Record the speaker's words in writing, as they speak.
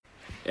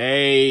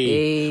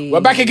Hey,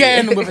 we're back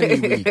again with a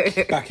new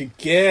week. Back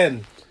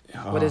again.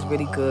 What is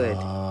really good?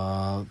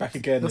 Back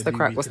again. What's the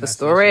crack? What's the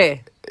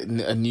story?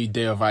 A new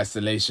day of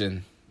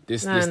isolation.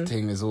 This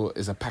thing is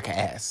a pack of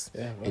ass.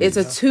 Yeah, It's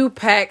a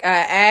 2-pack of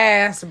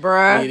ass,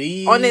 bruh. It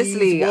is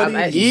Honestly, what I'm it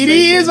actually It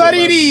is what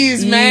it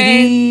is,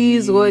 man. It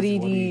is what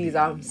it is.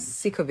 I'm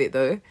sick of it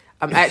though.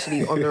 I'm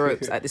actually on the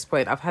ropes at this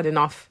point. I've had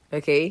enough.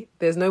 Okay,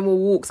 there's no more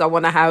walks I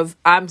want to have.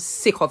 I'm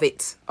sick of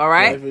it. All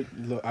right,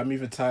 Look, I'm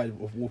even tired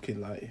of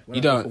walking. Like when You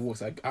I go don't- for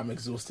walks, I'm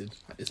exhausted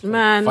at this point.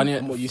 man. Funny,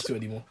 I'm not used to it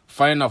anymore.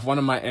 funny enough, one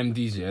of my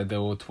MDs, they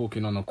were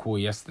talking on a call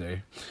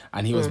yesterday,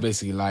 and he was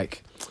basically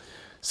like,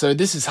 so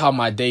this is how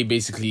my day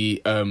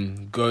basically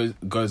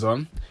goes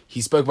on. He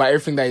spoke about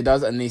everything that he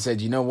does, and he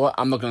said, you know what?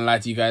 I'm not going to lie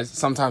to you guys.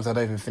 Sometimes I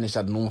don't even finish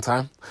at the normal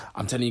time.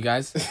 I'm telling you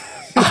guys.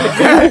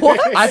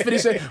 I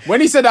finished it. When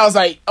he said that, I was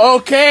like,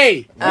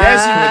 okay.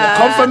 Yes,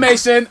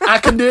 confirmation. I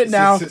can do it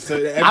now. So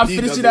the MD I'm does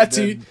finishing it, that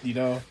then, too. You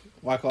know,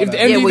 why can't If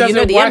the I? MD Yeah, well, you doesn't,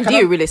 know, the why can't MD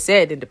I- really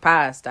said in the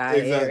past.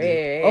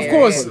 Exactly. Of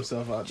course. Sort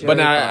himself out. But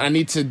I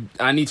need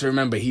to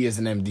remember he is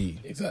an MD.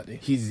 Exactly.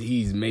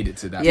 He's made it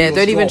to that. Yeah, Your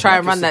don't even job, try like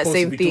and run you're that supposed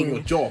to same be doing thing.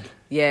 Your job.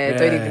 Yeah,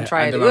 don't even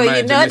try and it. then my Well,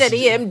 you know manager that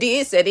the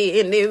MD said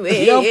it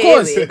anyway. Yeah, of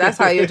course. That's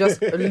how you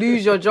just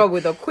lose your job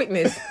with a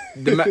quickness.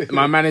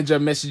 My manager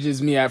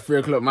messages me at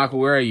 3:00. Michael,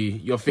 where are you?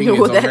 Your finger is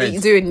What on the hell are red. you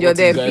doing? You're What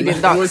there is going feeling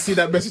on? I always ducks. see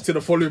that message to the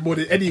following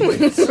morning anyway.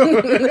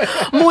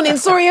 Morning,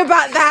 sorry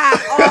about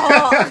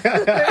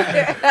that.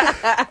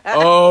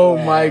 Oh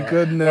my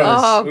goodness.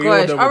 Oh We all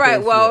gosh. know All we're right,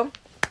 going well,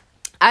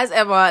 as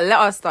ever, let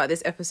us start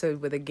this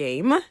episode with a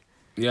game.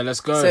 Yeah,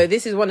 let's go. So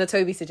this is one of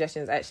Toby's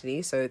suggestions,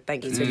 actually. So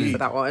thank you, Toby, for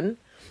that one.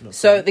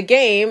 So the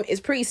game is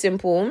pretty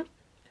simple.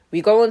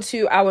 We go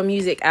onto our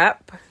music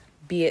app,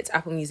 be it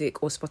Apple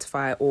Music or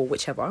Spotify or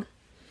whichever.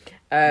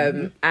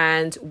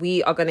 And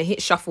we are going to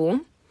hit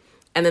shuffle.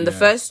 And then the Yeah.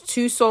 first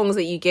 2 songs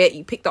that you get,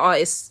 you pick the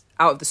artists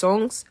out of the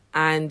songs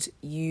and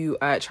you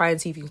try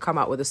and see if you can come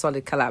out with a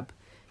solid collab.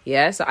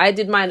 Yeah, so I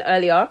did mine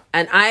earlier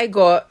and I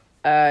got,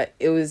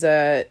 it was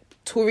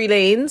Tory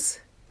Lanez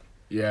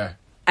yeah.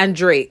 and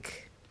Drake.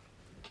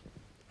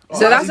 Oh,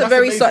 So that's a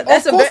very amazing.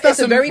 it's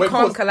a very Wait,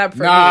 calm pause. collab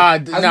for Nah,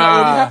 me. Has that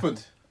already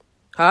happened?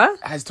 Huh?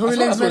 Has Tory That's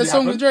not Lanez made a really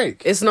song with happened.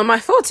 Drake? It's not my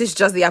fault. It's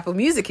just the Apple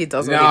Music. It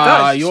does what it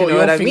Nah, does. your You know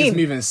what I thing is mean?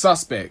 moving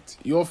suspect.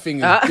 Your thing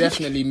is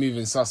definitely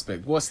moving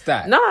suspect. What's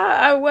that?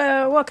 No,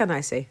 well, what can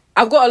I say?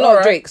 I've got a lot of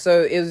Alright. Drake,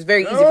 so it was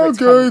very easy for it to Okay,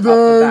 come up with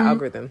that then.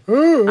 algorithm.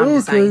 I'm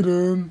just saying.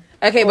 then.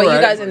 Okay, but you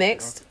Alright. guys are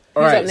next.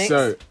 All Who's right, up next?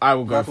 so I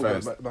will go Michael,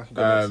 first. Michael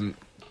go next.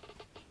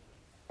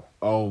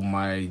 Oh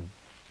my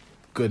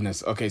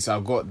goodness. Okay, so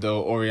I've got the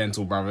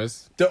Oriental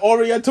Brothers. The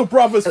Oriental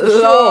Brothers for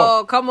sure.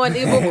 Oh, come on,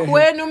 Ibo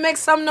Quenu, make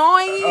some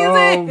noise.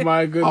 Oh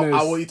my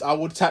goodness. I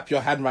would tap your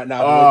hand right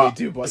now Oh, the way they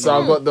do, but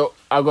so no.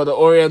 I got the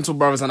Oriental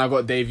Brothers and I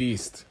got Dave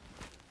East.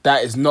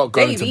 That is not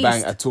going Dave to East?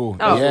 bang at all.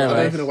 Oh, yeah, I don't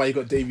man. even know why you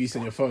got Dave East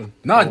on your phone.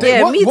 No, Dave,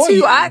 Yeah, what- me what too.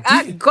 you- I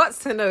do you- got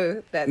to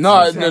know that.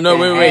 No, she's wait. had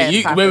their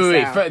You, hair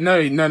wait. tapped out.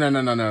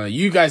 No.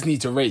 You guys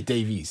need to rate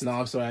Dave East. No,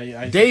 I'm sorry.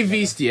 Dave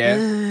East, yeah,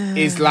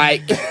 is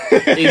like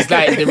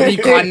the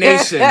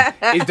reincarnation.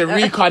 Is the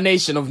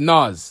reincarnation of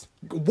Nas.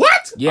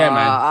 What? Yeah,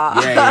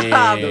 man.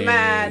 Yeah.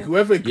 Man.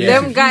 Whoever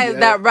Yeah. Them guys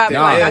that rap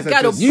Nah, like, yeah, I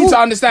gotta You need to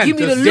understand. Give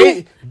me the because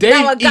loot. Dave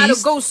Now I gotta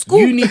East, go school.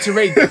 You need to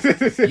rate.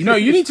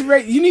 You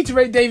need to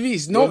rate Dave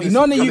East. No, You're listening-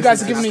 none of you're you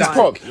guys are listening giving to his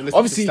Static. prop. You're listening to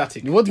Obviously,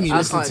 Static. what do you mean I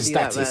listening can't to do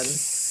that, Static? man.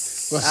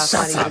 Well, I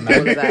shut can't up, even do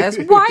all man. of that. It's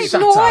white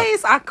Shut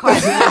noise. I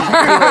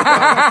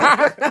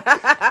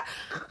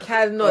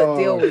cannot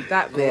deal with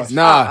that mess.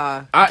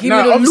 Nah. Give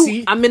nah, me the obviously-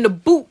 loot. I'm in the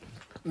boot.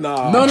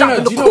 No. Drop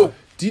Do the you know? coop.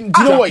 Do you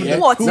know what? Yeah.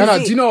 What No.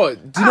 is Do you it? know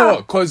what? Do you know what?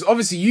 Because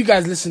obviously you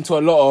guys listen to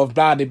a lot of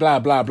blah blah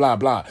blah blah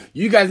blah.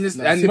 You guys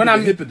listen, No, and it's when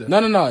I'm hippity-hippity. no,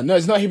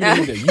 it's not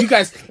hippity.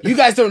 You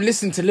guys don't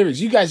listen to lyrics.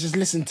 You guys just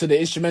listen to the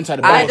instrumental.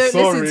 At the I back. don't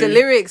sorry. listen to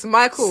lyrics,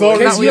 Michael. Sorry, Is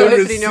that what you're you're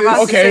listening? You're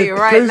about to say it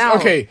right Casey- now.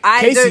 Okay, I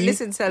Casey, don't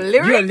listen to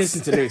lyrics. You don't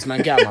listen to lyrics,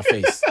 man. Get out of my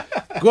face.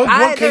 Go, I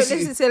don't Casey.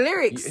 listen to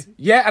lyrics.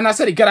 Yeah, and I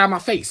said it. Get out of my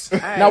face.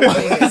 Now what?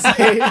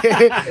 Stay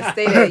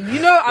there. You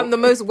know I'm the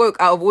most woke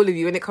out of all of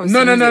you when it comes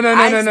No, to music.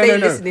 I stay no.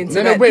 listening to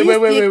No, that. wait, This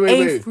wait. thing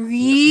ain't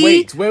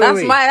free.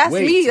 That's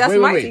me. That's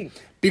my thing.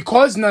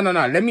 Because no.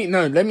 Let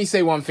me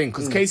say one thing,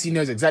 because Casey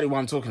knows exactly what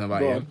I'm talking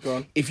about. Go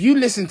on. If you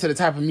listen to the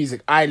type of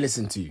music I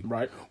listen to,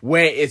 Right.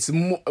 where it's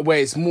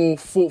more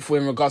thoughtful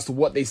in regards to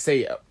what they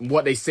say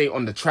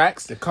on the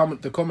tracks. The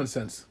common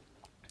sense.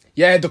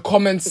 Yeah, the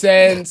Common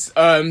Sense,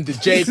 the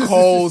J.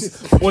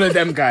 Cole's, all of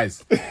them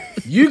guys.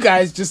 You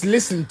guys just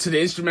listen to the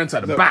instrumental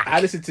at the Look, back.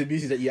 I listen to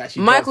music that you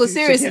actually Michael, dance to,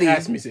 shaking seriously.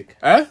 ass music.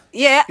 Huh?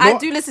 Yeah, You know I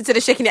what? do listen to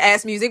the shaking your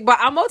ass music, but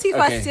I'm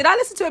multifaceted. Okay. I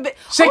listen to a bit.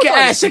 Shake your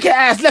Hold on.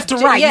 ass, left to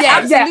right. Yeah,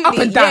 absolutely. up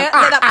and down. Yeah,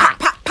 let that pop,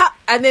 pop, pop.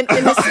 And then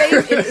in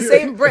the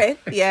same breath,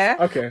 yeah.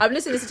 Okay. I'm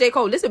listening to J.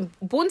 Cole. Listen,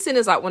 Born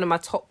Sinner's like one of my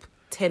top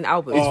 10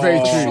 albums. It's very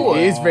for true. Sure.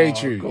 It is very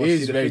true. gosh, It is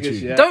see the very figures,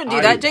 true. yeah. Don't do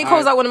that. J.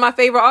 Cole's like one of my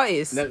favorite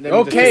artists. Let me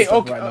Okay, just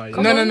stop okay. right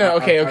now, yeah. No. I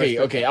Okay.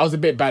 respect I was a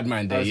bit bad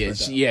minded. I Yeah,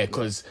 respect that. yeah.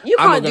 Because You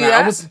can't do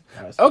that.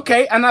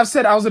 Okay, and I've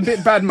said I was a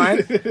bit bad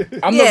minded.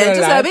 I'm not Yeah, gonna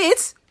just lie. a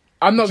bit.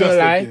 I'm not gonna Just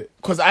a lie, bit.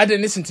 because I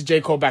didn't listen to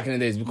J. Cole back in the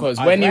days. Because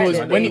I when he didn't. was,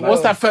 I when he, didn't.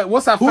 what's that first?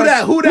 What's that? Who first,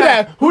 that? Who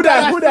that? Who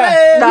that? Who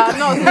that? Nah,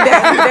 not who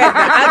that.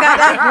 I got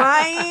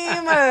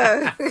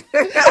that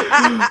flame.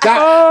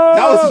 That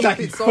was like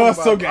his song, first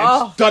bro. song and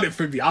Oh. done it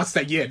for me. I was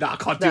like, yeah, nah, I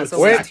can't do That's it. a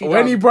When, Too when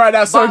dumb. he brought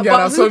that song down,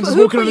 I saw him just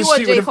who walking on put the you on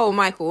street J. with Cole,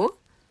 Michael?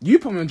 You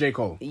put me on J.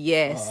 Cole.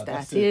 Yes,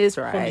 that's that it. is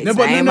right. No,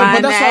 but Say no, my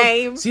but that's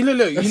name. what. See,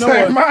 look, you know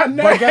Say what? my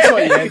But guess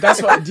what? Yeah,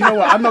 that's what. Do you know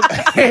what? I'm not.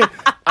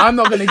 I'm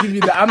not gonna give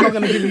you that. I'm not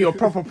gonna give you your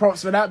proper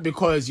props for that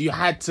because you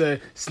had to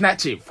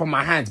snatch it from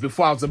my hands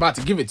before I was about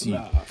to give it to you.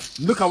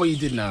 Look at what you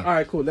did now. All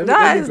right, cool. Let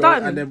Nah, me it's go,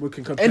 done. and then we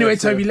can compare. Anyway,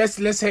 to- Toby, let's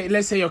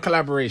say your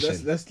collaboration.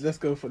 let's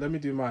go for. Let me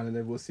do mine, and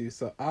then we'll see.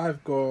 So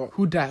I've got.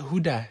 Who that? Who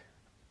that?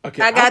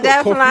 Okay, I got I've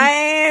that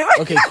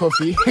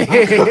coffee. flame. Okay,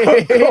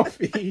 coffee.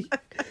 Coffee.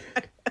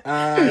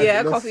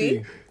 Yeah, let's coffee.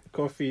 see.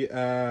 Coffee.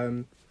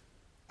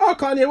 Oh,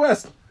 Kanye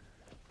West.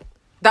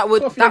 That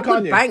would Coffee and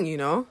Kanye. bang, you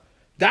know.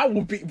 That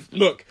would be.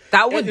 Look,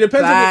 That would it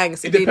depends bang, on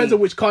which, it depends Sabini. on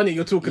which Kanye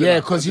you're talking Yeah,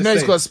 about. because you I'm know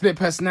just he's got a saying. split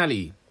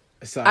personality.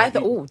 So, I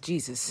thought, oh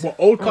Jesus, what,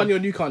 old Kanye or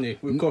new Kanye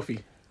with coffee?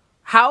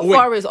 how Oh, wait,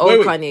 far is old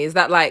wait. Kanye? Is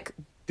that like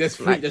There's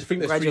three. Like there's three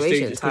graduation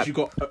stages because type. you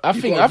got. I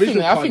you think got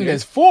original I think Kanye,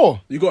 there's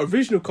 4. You got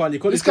original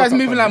Kanye. This guy's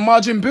moving like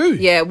Margin Boo.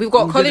 yeah? We've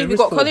got Who's college. in the We've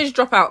got risk college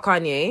dropout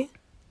Kanye.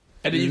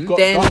 And then you've got.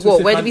 Then Dark what?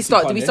 Twisted Where do we Fantasy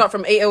start? Do we Kanye. start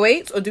from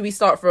 808 or do we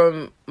start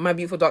from My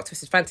Beautiful Dark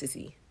Twisted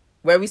Fantasy?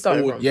 Where are we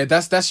starting Oh, from? Yeah,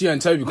 that's you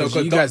and Toby No, because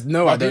 'cause you guys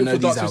know I don't know Beautiful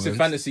these Dark Twisted albums.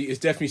 Fantasy is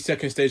definitely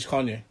second stage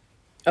Kanye.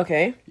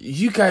 Okay.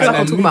 You guys Like are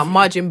I'm talking about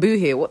Margin Boo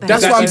here. What the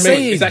That's hell? what I'm actually mad.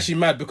 saying. It's actually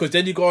mad because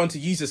then you go on to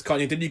Jesus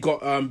Kanye. Then you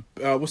got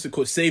what's it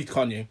called? Saved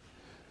Kanye.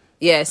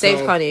 Yeah, Saved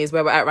So- Kanye is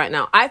where we're at right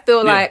now. I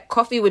feel Yeah. like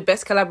Coffee would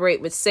best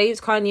collaborate with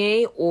Saved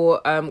Kanye or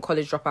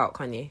College Dropout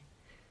Kanye.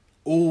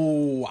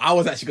 Oh, I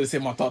was actually gonna say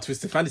my Dark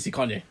Twisted Fantasy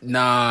Kanye.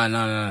 Nah.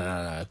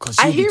 Because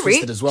I she'd be hear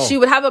twisted it. as well. She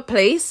would have a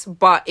place,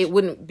 but it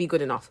wouldn't be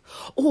good enough.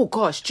 Oh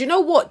gosh, do you know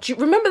what? Do you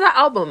remember that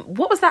album?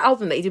 What was that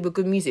album that he did with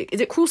good music?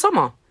 Is it Cruel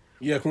Summer?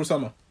 Yeah, Cruel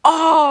Summer.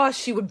 Oh,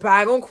 she would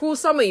bang on Cruel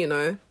Summer, you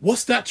know.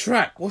 What's that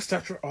track? Oh,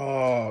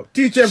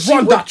 DJ, She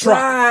run would that track.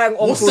 bang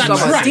on What's Cruel that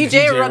Summer. track?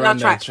 DJ run that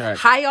track. track.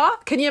 Higher?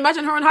 Can you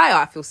imagine her on Higher?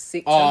 I feel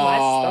sick to my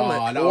Oh,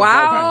 stomach. that would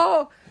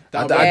Wow.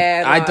 That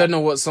Yeah, I nah. don't know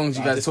what songs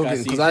you Nah, guys this are guy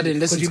talking because sees- I didn't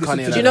listen because to you listen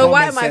Kanye. to like Do you know that. why,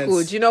 Common Michael?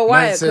 sense. Do you know why?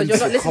 Man Because you're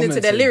sense, not listening to common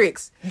their sense.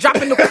 lyrics.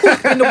 Dropping the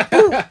poop in the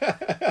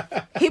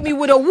boot. Hit me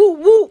with a woo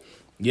woo.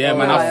 Yeah,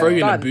 man, Oh, I'll throw you in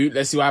done. the boot.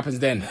 Let's see what happens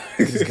then.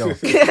 Let's go.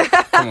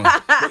 Come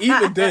on. But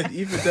even then,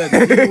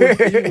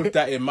 even with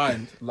that in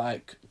mind,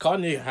 like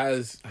Kanye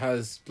has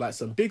like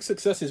some big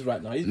successes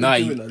right now. He's been Nah,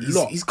 doing a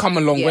lot. he's come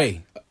a long Yeah.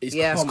 way. He's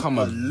Yeah. come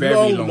a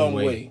very long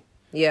way.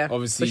 Yeah,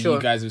 Obviously, for sure.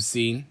 you guys have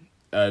seen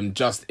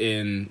just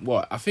in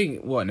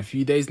in a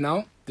few days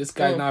now. This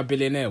guy's now a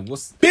billionaire.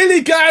 What's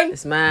Billy Gang,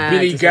 It's mad.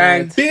 Billy it's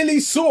Gang. mad. Billy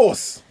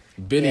Sauce.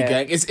 Billy Yeah.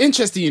 Gang? It's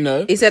interesting, you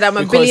know. He said, "I'm a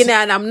because- billionaire,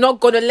 and I'm not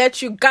gonna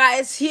let you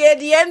guys hear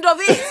the end of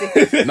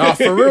it." Nah,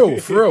 for real.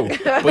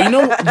 But you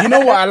know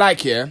what I like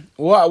here.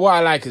 What I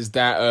like is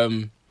that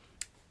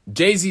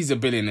Jay-Z's a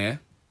billionaire.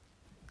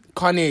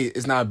 Kanye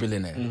is now a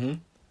billionaire. Mm-hmm.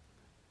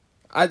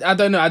 I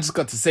don't know. I just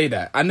got to say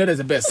that. I know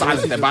there's a bit of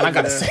silence there, but I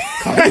gotta say.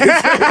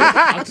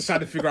 I'm just trying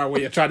to figure out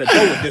where you're trying to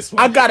go with this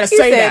one. I gotta He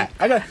say said, that.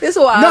 I gotta, "This is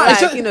what No, I it's like."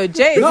 just- You know,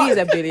 Jay Z No. is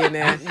a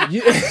billionaire.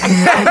 you, He's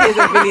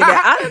a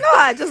billionaire. I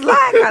don't know.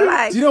 I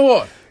like. do you know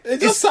what? It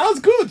just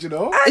sounds good, you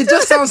know. It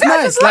just sounds I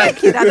nice. just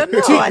like it. I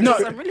don't know.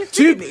 I'm really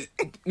feeling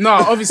it. No,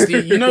 obviously,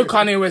 you know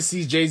Kanye West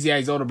sees Jay-Z as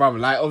his older brother.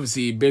 Like,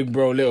 obviously, big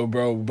bro, little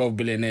bro, both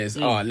billionaires.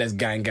 Oh, let's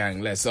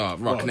gang, let's rock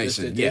Well,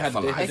 nation. They Yeah, had,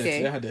 fella. Okay.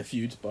 they had their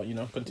feud, but you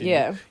know, continue.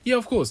 Yeah. Yeah,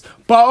 of course.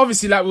 But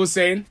obviously, like we were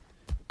saying,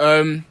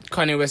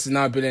 Kanye West is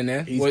now a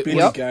billionaire. He's What- Billy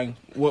Yep. Gang.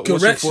 what's your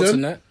thoughts on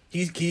Correction. that?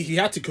 He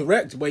had to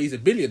correct where he's a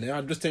billionaire.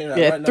 I'm just telling you that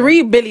Yeah, right now.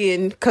 3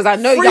 billion. Because I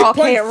know y'all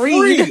can't 3.3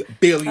 read.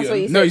 billion. That's what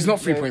he No, said. he's not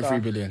Joker. 3.3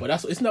 billion. But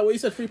that's isn't that what he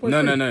said?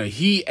 3.3. No.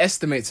 He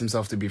estimates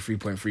himself to be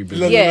 3.3 No,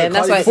 billion. Yeah, and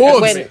that's why Forbes,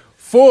 when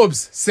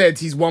Forbes said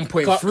he's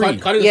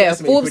 1.3. yeah,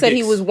 Forbes said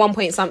he was 1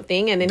 point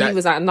something, and then he That-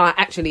 was like, "No,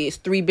 actually, it's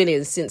 3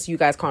 billion since you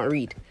guys can't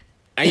read."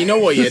 And you know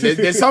what? Yeah,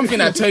 there's something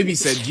that Toby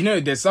said. You know,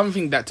 there's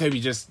something that Toby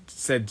just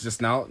said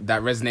just now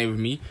that resonated with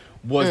me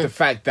was the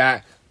fact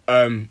that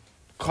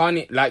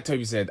Kanye, like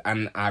Toby said,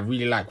 and I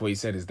really like what he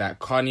said, is that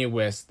Kanye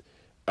West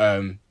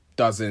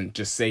doesn't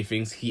just say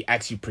things; he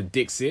actually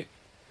predicts it.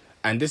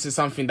 And this is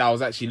something that I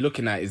was actually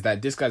looking at, is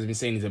that this guy's been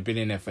saying he's a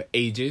billionaire for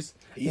ages.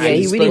 Yeah, And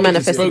he really spoke-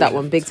 manifested spoke- that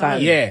one big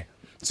time. Yeah.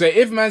 So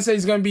if man says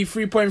he's going to be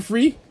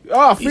 3.3,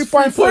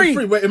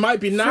 3.3. Well, it might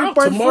be now,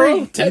 3.3.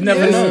 tomorrow, 10 You never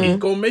years, know. He's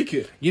gonna make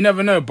it. You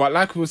never know, but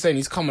like we were saying,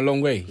 he's come a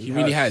long way. He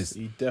really has.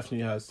 He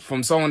definitely has.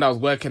 From someone that was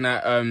working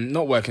at,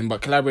 not working,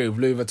 but collaborated with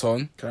Louis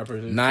Vuitton,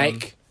 Collaborated with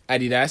Nike,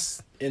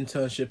 Adidas.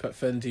 internship at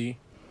Fendi,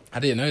 I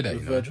didn't know that.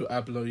 with You know? Virgil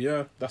Abloh.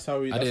 Yeah, that's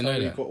how he. I That's didn't how know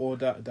he that. got all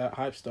that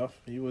hype stuff.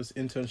 He was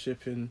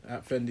internshiping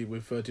at Fendi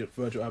with Virgil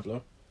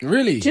Abloh.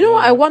 Really? Do you know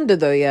what I wonder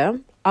though? Yeah,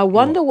 I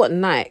wonder what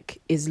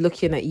Nike is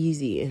looking at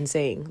Yeezy and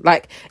saying.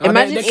 Like, Oh,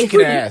 imagine they're if kicking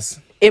their ass.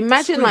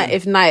 imagine like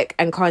if Nike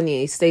and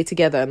Kanye stay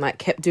together and like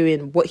kept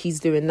doing what he's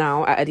doing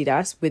now at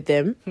Adidas with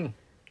them.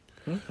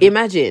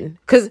 Imagine,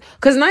 because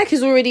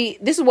Nike's already.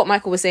 This is what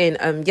Michael was saying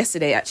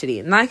yesterday.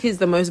 Actually, Nike is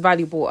the most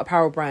valuable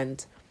apparel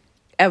brand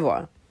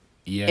ever.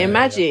 Yeah.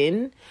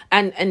 Imagine,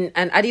 and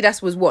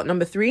Adidas was what,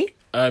 number 3?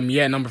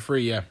 Yeah, number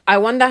 3. Yeah. I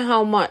wonder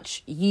how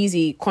much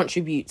Yeezy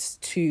contributes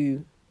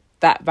to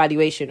that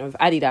valuation of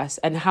Adidas,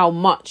 and how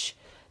much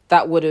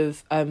that would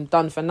have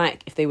done for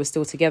Nike if they were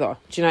still together.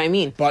 Do you know what I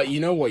mean? But you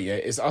know what? Yeah,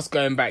 it's us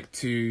going back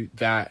to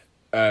that.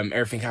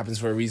 Everything happens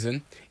for a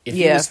reason. If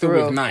he Yeah, was still for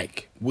with real.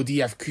 Nike, would he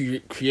have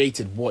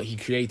created what he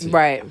created?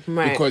 Right.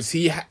 Because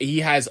he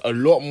has a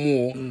lot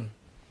more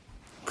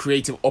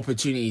creative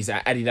opportunities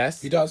at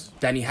Adidas He does.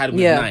 than he had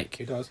with Yeah.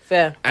 Nike. He does.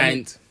 Fair.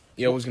 And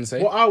yeah, what was I gonna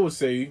say? What I would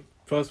say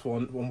first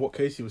one on what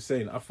Casey was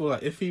saying, I feel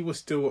like if he was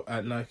still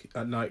at Nike,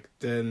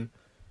 then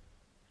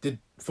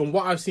from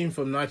what I've seen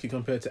from Nike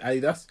compared to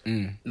Adidas,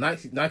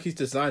 Nike's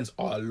designs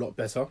are a lot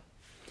better.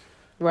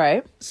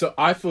 Right. So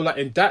I feel like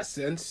in that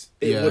sense,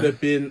 it Yeah. would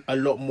have been a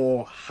lot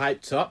more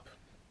hyped up,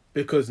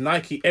 because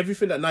Nike,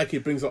 everything that Nike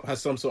brings up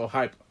has some sort of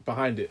hype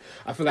behind it.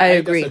 I feel like I Adidas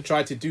agree. have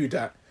tried to do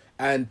that,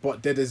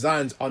 but their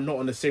designs are not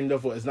on the same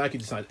level as Nike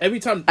designs. Every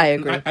time I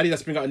agree.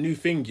 Adidas bring out a new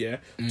thing, do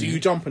you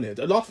jump on it?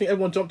 The last thing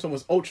everyone jumped on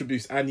was Ultra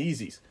Boost and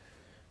Yeezys.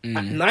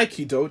 At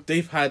Nike, though,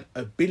 they've had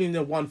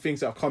 1,000,000,001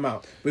 things that have come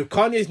out. With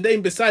Kanye's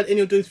name beside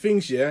any of those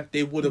things,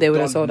 they would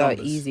have sold out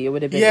numbers. easy. It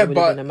would have been. Yeah, it would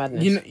have but been a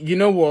madness. you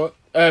know what?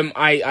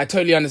 I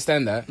totally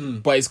understand that,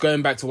 but it's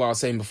going back to what I was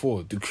saying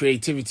before, the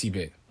creativity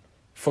bit.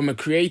 From a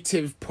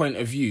creative point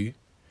of view,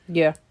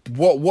 Yeah.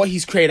 what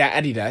he's created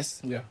at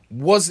Adidas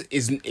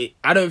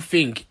I don't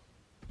think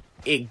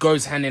it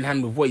goes hand in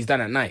hand with what he's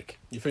done at Nike.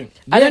 You think?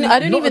 I don't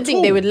not even at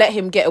think they all. would let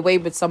him get away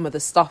with some of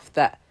the stuff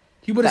that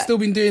He would have still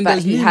been doing that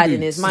those he moon had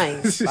in boots. his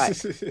mind. Like,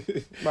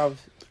 bruv,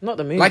 not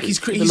the movie. Like, he's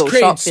the he's little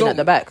created sharp fin so at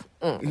the back.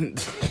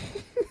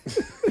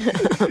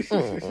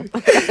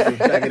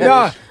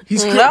 Nah,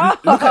 he's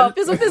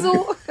Fizzle,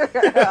 fizzle.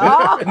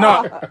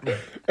 no.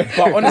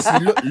 But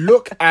honestly,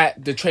 look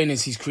at the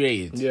trainers he's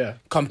created. Yeah.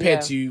 Compared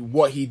Yeah. to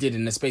what he did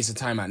in the space of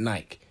time at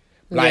Nike.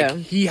 Like, Yeah.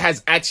 he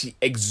has actually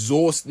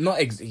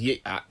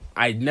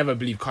I never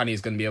believe Kanye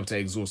is going to be able to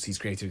exhaust his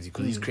creativity,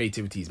 because his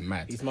creativity is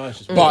mad. His mind's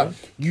just But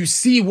you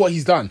see what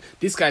he's done.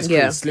 This guy's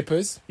created Yeah.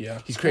 slippers. Yeah.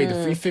 He's created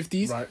the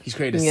 350s. Right. He's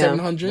created the Yeah.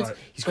 700s. Right.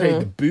 He's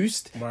created the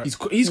Boost. Right.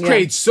 He's Yeah.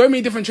 created so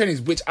many different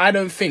trainers, which I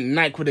don't think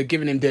Nike would have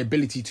given him the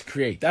ability to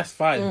create. That's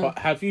fine, but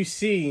have you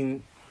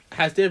seen?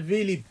 Has there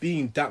really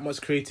been that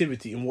much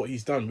creativity in what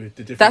he's done with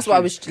the different? That's what I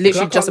shoes? was literally 'Cause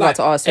I can't just about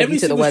to ask, so you every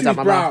took the single words out shoe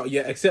my brought mouth. out,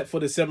 yeah, except for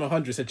the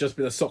 700s, had just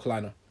been a sock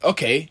liner.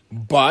 Okay,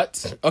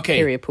 but okay.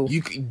 Period, Paul. Do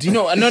you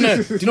know? No.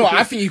 Do you know what?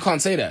 I think you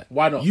can't say that.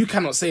 Why not? You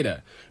cannot say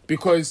that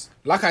because,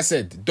 like I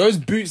said, those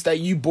boots that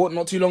you bought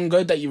not too long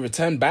ago that you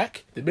returned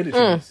back, The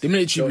military ones. the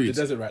military The boots,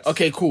 desert rats.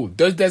 Okay, cool.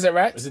 Those desert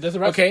rats. Is it desert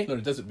rats? Okay. No,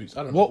 the desert boots.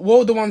 I don't know. What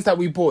were the ones that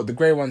we bought? The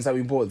grey ones that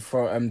we bought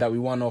for that we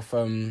won off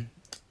End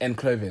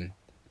Clothing,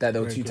 that they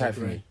were too tight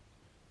for me.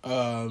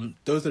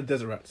 Those are the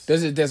desert rats.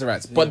 Those are the desert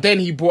rats. But then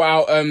he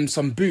brought out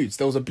some boots.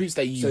 There was a boots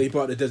that you. So he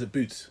brought the desert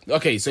boots.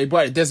 Okay, so he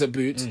brought out the desert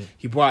boots.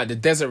 He brought out the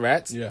desert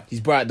rats. Yeah. He's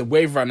brought out the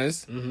wave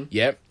runners.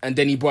 Yep. And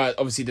then he brought out,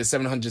 obviously, the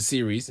 700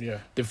 series. Yeah.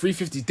 The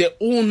 350s. They're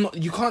all not.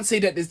 You can't say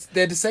that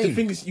they're the same. The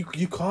thing is, you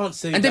can't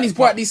say. And then that, he's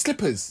brought out but- these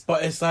slippers.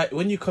 But it's like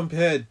when you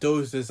compare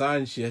those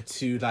designs here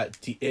to like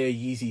the Air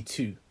Yeezy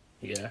 2,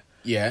 yeah.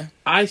 Yeah.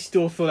 I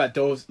still feel like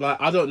those, like,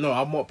 I don't know,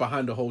 I'm not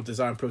behind the whole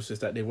design process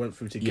that they went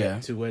through to get Yeah.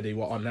 to where they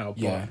are now. But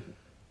Yeah.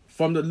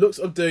 from the looks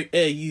of the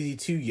Air Yeezy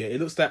 2, yeah, it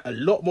looks like a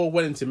lot more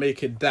went into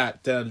making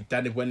that than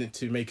it went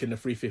into making the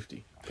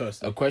 350, A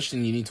personally.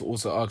 question you need to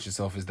also ask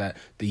yourself is that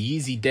the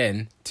Yeezy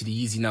then to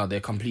the Yeezy now,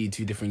 they're completely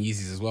two different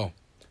Yeezys as well.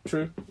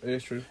 True, it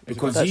is true.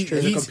 Because That's true.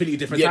 It's a he's completely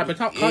different type of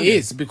Kanye. It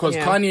is because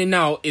Yeah. Kanye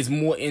now is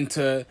more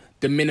into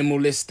the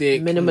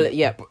minimalistic,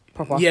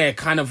 Proper. yeah,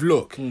 kind of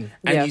look, and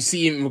Yeah. you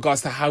see in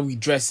regards to how he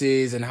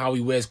dresses and how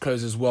he wears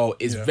clothes as well.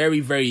 It's Yeah. very,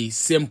 very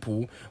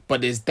simple,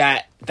 but there's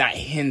that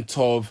hint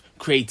of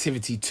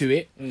creativity to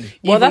it. Well,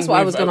 Even that's what I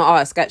with, was going to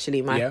ask,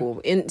 actually, Michael.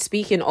 In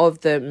speaking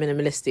of the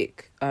minimalistic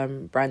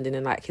branding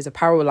and like his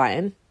apparel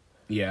line,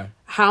 Yeah,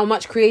 how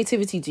much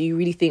creativity do you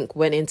really think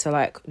went into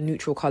like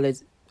neutral coloured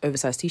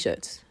oversized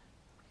t-shirts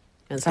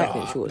and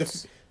cycling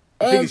shorts?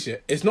 The thing is,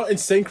 shit, it's not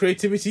insane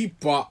creativity,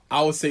 but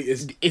I would say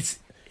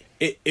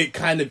it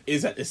kind of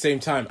is at the same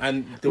time.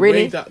 And the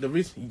Really? way that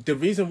the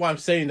reason why I'm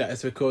saying that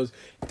is because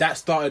that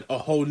started a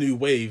whole new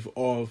wave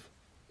of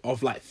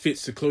like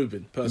fits to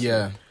clothing. Personally.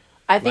 yeah,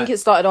 I think it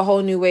started a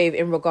whole new wave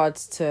in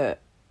regards to.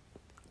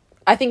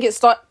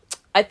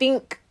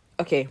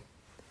 Okay,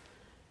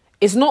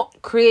 it's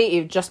not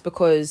creative just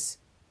because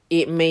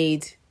it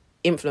made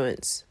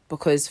influence.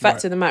 Because fact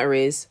Right. of the matter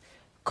is,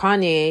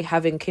 Kanye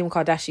having Kim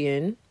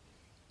Kardashian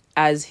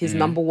as his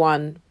number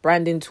one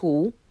branding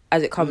tool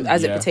as it comes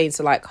as it Yeah. pertains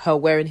to like her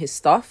wearing his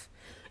stuff,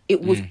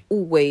 it was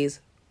always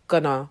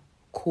gonna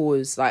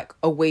cause like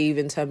a wave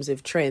in terms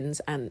of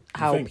trends and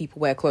how think? people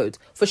wear clothes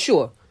for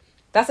sure.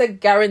 That's a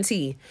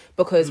guarantee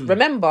because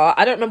remember,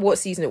 I don't remember what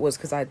season it was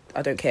because I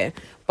don't care,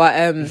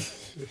 but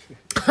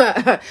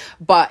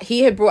but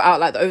he had brought out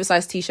like the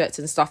oversized t-shirts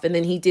and stuff, and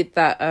then he did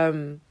that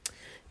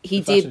he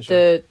The fashion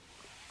did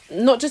show.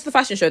 not just the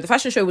fashion show. The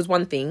fashion show was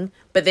one thing,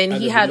 but then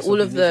And he the had release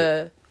all of of the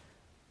the.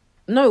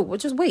 No, well,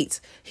 just wait.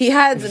 He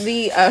had the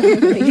he had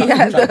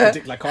Trying to the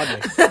predict like Kanye.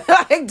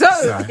 I don't.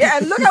 Sorry. Yeah,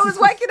 look, I was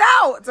working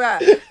out.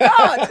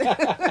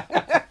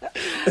 God.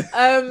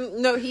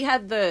 No, he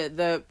had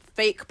the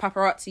fake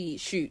paparazzi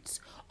shoots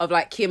of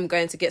like Kim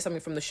going to get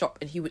something from the shop,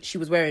 and she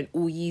was wearing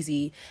all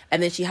Yeezy,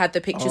 and then she had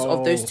the pictures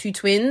of those Oh. two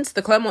twins,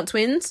 the Claremont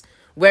twins,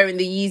 wearing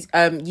the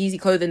Yeezy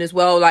clothing as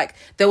well. Like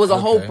there was a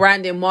whole Okay.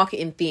 branding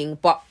marketing thing,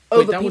 but Wait,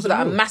 over that people wasn't that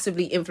are real?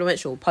 massively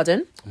influential.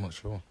 Pardon? I'm not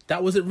sure.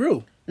 That wasn't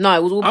real. No,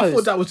 it was all I posed.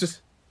 thought that was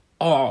just.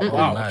 Oh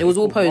wow! nice. It was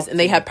all posed, and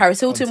they had Paris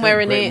Hilton Content,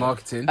 wearing great it,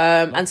 marketing.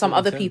 and some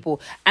other Marketing.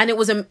 people, and it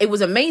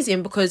was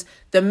amazing because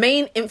the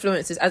main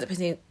influences as it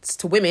pertains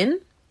to women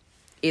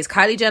is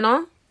Kylie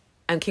Jenner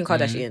and Kim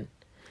Kardashian,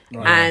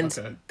 Right, and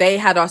okay. they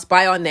had us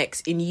by our necks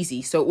in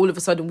Yeezy. So all of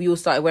a sudden, we all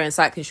started wearing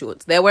cycling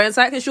shorts. They're wearing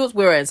cycling shorts.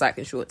 We're wearing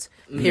cycling shorts.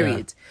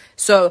 Period.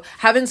 So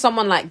having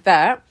someone like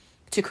that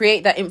to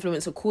create that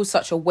influence or cause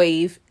such a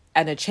wave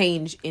and a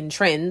change in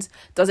trends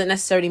doesn't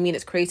necessarily mean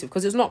it's creative,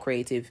 because it's not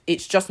creative.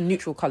 It's just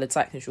neutral coloured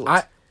cycling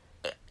shorts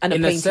and a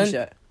in plain sense-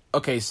 t-shirt.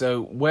 Okay,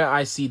 so where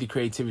I see the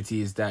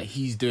creativity is that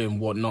he's doing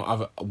what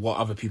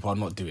other people are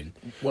not doing,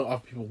 What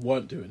other people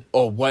weren't doing.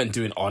 or weren't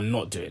doing, or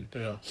not doing.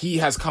 Yeah. He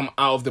has come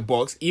out of the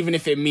box, even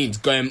if it means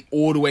going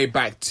all the way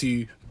back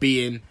to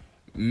being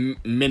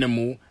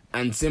minimal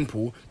and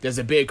simple. There's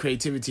a bit of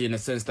creativity in the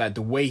sense that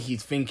the way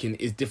he's thinking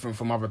is different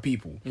from other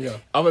people. Yeah.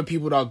 Other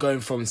people that are going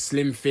from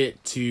slim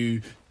fit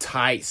to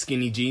tight,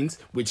 skinny jeans,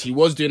 which he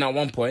was doing at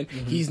one point.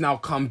 He's now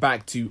come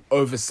back to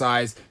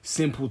oversized,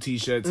 simple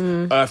t-shirts,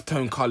 earth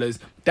tone colors.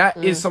 That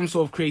is some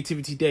sort of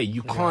creativity there.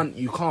 You can't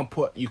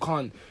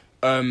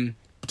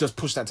just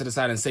push that to the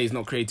side and say it's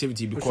not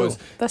creativity because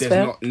sure. That's there's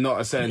fair.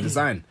 not a certain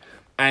design.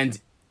 And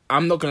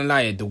I'm not gonna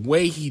lie, the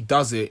way he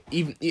does it,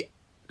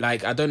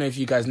 like, I don't know if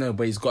you guys know,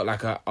 but he's got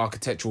like a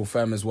architectural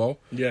firm as well.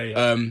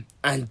 Yeah.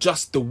 And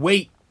just the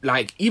way,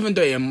 like, even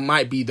though it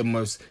might be the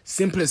most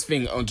simplest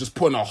thing on just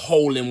putting a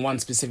hole in one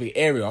specific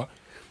area,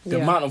 the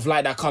Yeah. amount of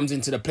light that comes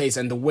into the place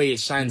and the way it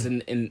shines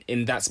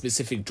in that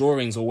specific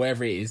drawings or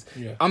wherever it is,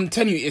 Yeah. I'm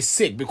telling you, it's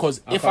sick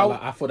because I if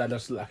thought that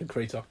just looked like a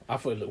crater. I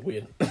thought it looked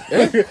weird.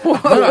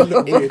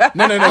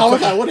 no, I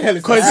was like, what the hell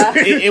is because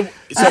this?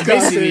 so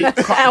basically,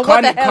 And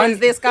what the hell is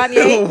this,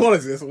 Kanye? What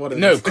is this? What is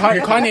No, this?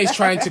 Kanye is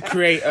trying to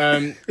create.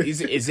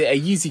 Is it a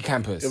Yeezy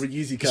campus? A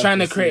Yeezy He's trying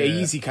to campus, create yeah.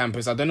 a Yeezy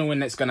campus. I don't know when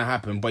that's gonna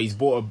happen, but he's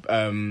bought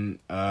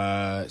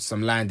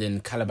some land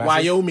in Calabasas.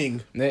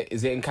 Wyoming.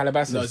 Is it in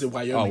Calabasas? No, it's in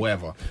Wyoming. Oh,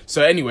 whatever.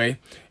 So anyway,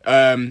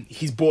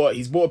 he's bought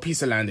a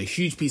piece of land, a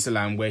huge piece of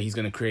land, where he's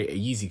gonna create a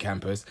Yeezy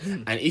campus.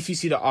 And if you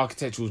see the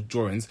architectural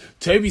drawings,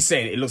 Toby's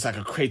saying it looks like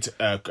a crater.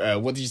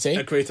 What did you say?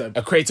 A crater.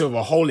 A crater with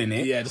a hole in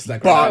it. Yeah, just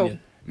like But an onion.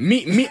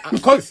 me,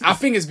 because I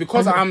think it's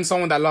because I'm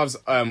someone that loves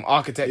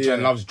architecture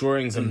and Yeah. loves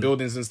drawings and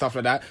buildings and stuff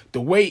like that.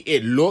 The way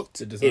it looked,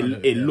 The it design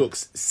of it, yeah.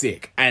 looks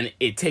sick, and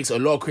it takes a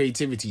lot of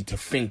creativity to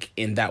think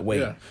in that way.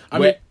 Yeah, I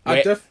Where-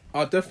 mean, where-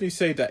 I'll definitely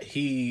say that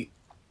he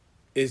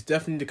is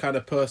definitely the kind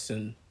of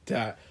person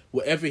that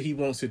whatever he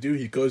wants to do,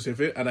 he goes with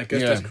it, and I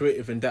guess Yeah. that's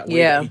creative in that way.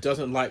 Yeah. That he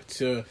doesn't like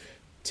to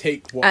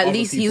take what. At other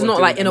least people he's are not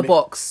doing like in and a make-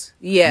 box.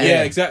 Yeah.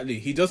 Yeah, exactly.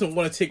 He doesn't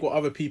want to take what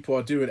other people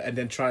are doing and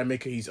then try and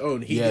make it his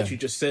own. He Yeah. literally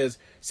just says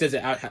it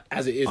out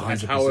as it is, as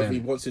 100%. however he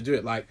wants to do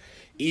it. Like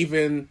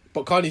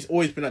but Kanye's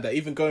always been like that.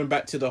 Even going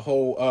back to the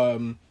whole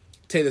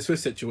Taylor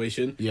Swift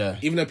situation. Yeah.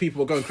 Even though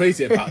people are going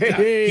crazy about that,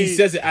 he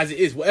says it as it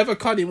is. Whatever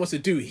Kanye wants to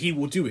do, he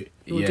will do it.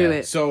 He'll Yeah. do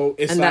it. So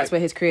it's And like, that's where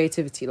his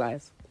creativity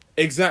lies.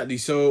 exactly.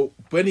 So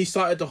when he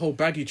started the whole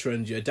baggy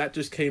trend, yeah, that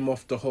just came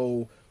off the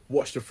whole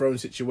Watch the Throne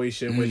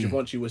situation where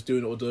Givenchy was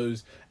doing all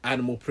those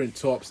animal print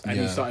tops and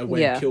he Yeah. started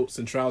wearing Yeah. kilts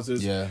and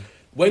trousers. Yeah.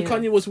 When Yeah.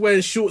 Kanye was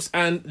wearing shorts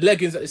and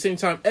leggings at the same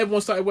time,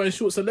 everyone started wearing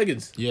shorts and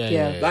leggings. Yeah,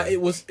 Yeah. yeah. Like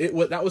it was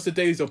that was the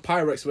days of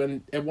Pyrex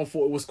when everyone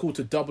thought it was cool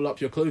to double up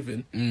your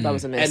clothing. That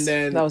was a miss. And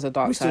then that was a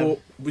dark we time.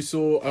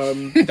 saw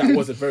that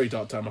was a very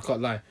dark time, I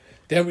can't lie.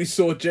 Then we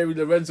saw Jerry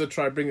Lorenzo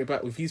try to bring it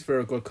back with his Fear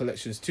of God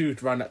collections too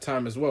around that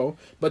time as well.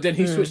 But then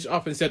he switched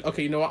up and said,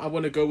 okay, you know what, I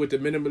want to go with the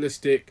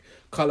minimalistic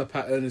colour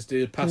patterns,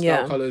 the pastel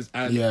Yeah. colours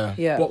and Yeah.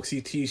 Yeah.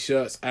 boxy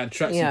t-shirts and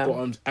tracksuit Yeah.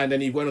 bottoms. And then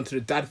he went on to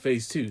the dad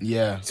phase too.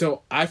 Yeah.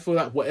 So I feel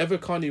like whatever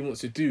Kanye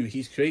wants to do,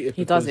 he's creative.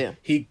 He does because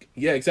it.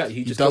 Yeah, exactly.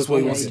 He just does goes what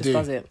he along wants he with to it.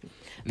 just do. does it.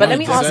 But No, let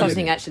me he ask deserves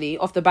something it. actually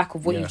off the back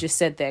of what Yeah. you've just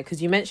said there, because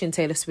you mentioned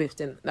Taylor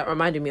Swift, and that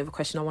reminded me of a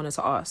question I wanted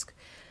to ask.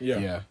 Yeah.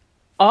 Yeah.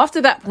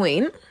 After that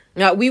point,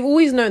 now we've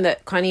always known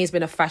that Kanye has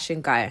been a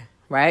fashion guy,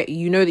 right?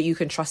 You know that you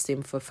can trust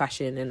him for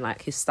fashion and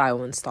like his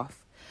style and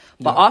stuff.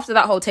 But after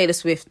that whole Taylor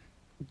Swift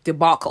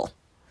debacle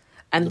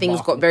and things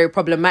got very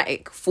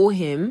problematic for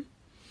him,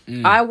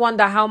 I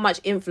wonder how much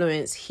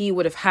influence he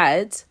would have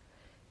had.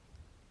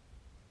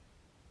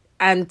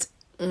 And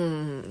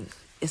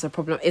it's a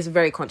problem. It's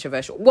very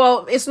controversial.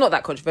 Well, it's not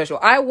that controversial.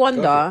 I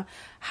wonder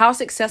how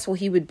successful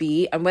he would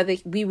be and whether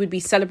we would be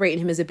celebrating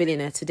him as a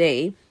billionaire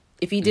today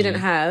if he didn't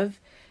have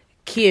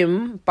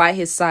Kim by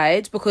his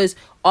side. Because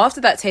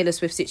after that Taylor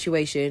Swift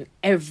situation,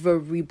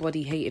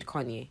 everybody hated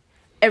Kanye.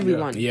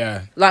 everyone.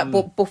 Yeah. Like,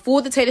 but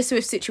before the Taylor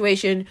Swift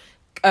situation,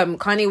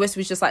 Kanye West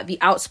was just like the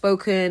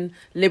outspoken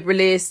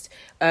liberalist.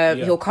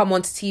 He'll come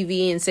onto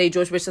TV and say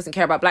George Bush doesn't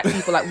care about black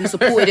people. Like, we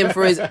supported him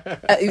for his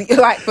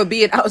like for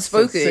being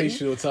outspoken.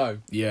 Sensational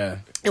time. Yeah.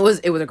 It was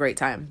a great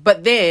time.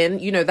 But then,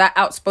 you know, that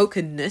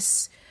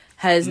outspokenness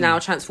has now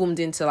transformed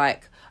into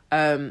like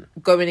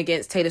going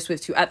against Taylor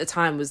Swift, who at the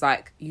time was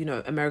like, you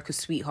know, America's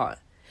sweetheart.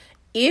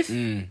 If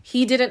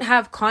he didn't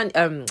have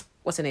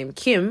what's her name,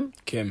 Kim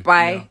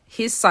by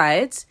his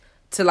side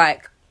to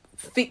like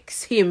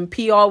fix him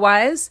PR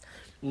wise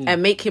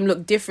and make him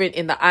look different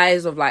in the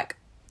eyes of like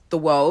the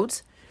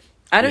world,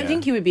 I don't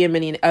think he would be a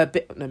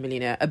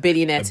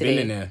billionaire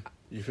today.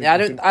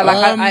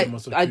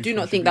 I do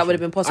not think that would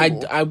have been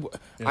possible.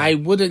 I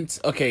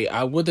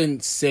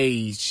wouldn't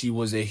say she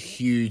was a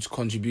huge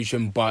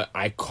contribution, but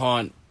I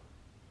can't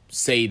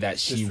say that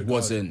she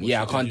wasn't.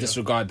 I can't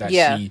disregard that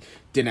she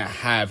didn't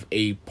have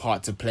a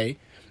part to play.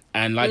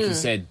 And like you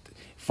said,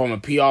 from a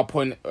PR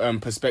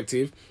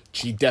perspective,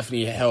 she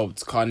definitely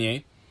helped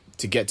Kanye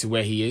to get to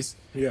where he is.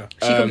 Yeah.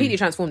 She completely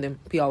transformed him,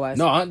 PR-wise.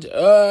 No,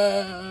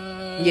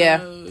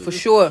 yeah, for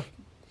sure.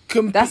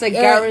 That's a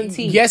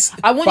guarantee. Yes.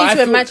 I want you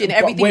to imagine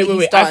everything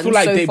he's done I feel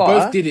like so they far.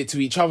 both did it to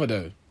each other,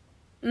 though.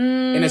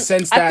 In a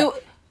sense that...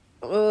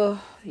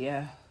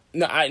 yeah.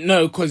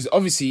 No, because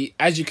obviously,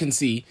 as you can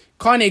see,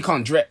 Kanye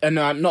can't dress.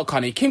 No, not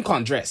Kanye. Kim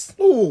can't dress.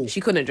 Ooh.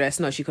 She couldn't dress.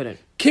 No, she couldn't.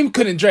 Kim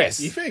couldn't dress.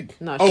 You think?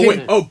 No, oh, she wait.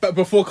 couldn't. Oh, but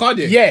before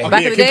Kanye? Yeah.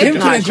 Back in the day? Kim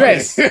No, couldn't she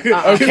dress. couldn't.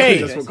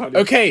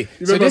 Okay.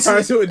 You So remember this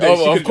Paris Hilton days?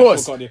 She of couldn't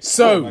course. dress before Kanye.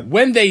 So man.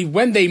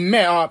 when they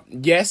met up,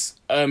 yes,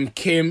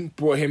 Kim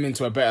brought him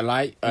into a better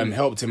light,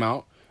 helped him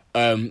out,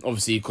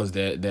 obviously because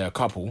they're a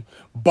couple.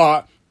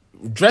 But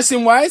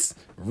dressing wise,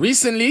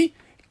 recently,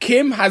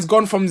 Kim has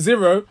gone from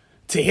zero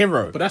to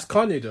hero. But that's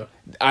Kanye, though.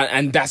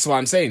 And that's what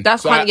I'm saying.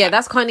 That's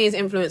that's Kanye's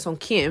influence on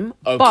Kim.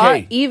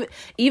 Okay. But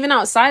even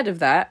outside of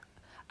that,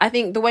 I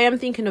think the way I'm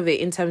thinking of it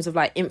in terms of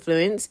like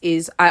influence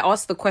is I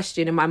ask the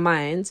question in my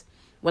mind.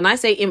 When I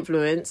say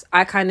influence,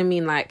 I kind of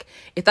mean like,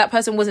 if that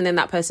person wasn't in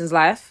that person's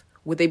life,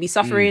 would they be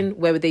suffering?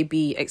 Where would they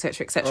be,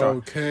 etc., etc.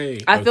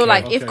 Okay. I feel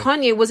like okay. if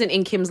Kanye wasn't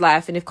in Kim's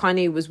life and if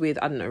Kanye was with,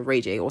 I don't know,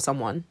 Ray J or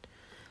someone,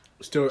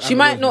 Still, she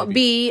might not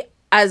be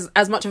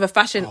as much of a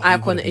fashion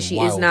icon as she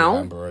is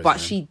now, but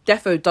she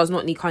defo does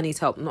not need Kanye's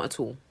help, not at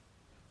all.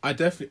 I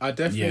definitely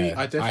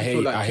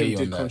feel like Kim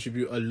did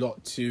contribute a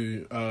lot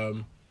to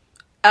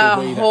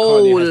a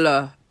whole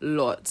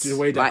lot. The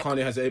way that like,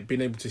 Kanye has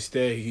been able to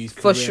stay his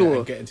for career sure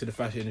and get into the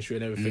fashion industry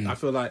and everything. I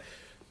feel like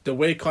the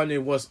way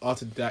Kanye was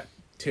after that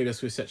Taylor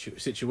Swift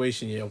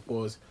situation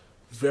was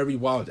very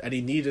wild, and he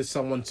needed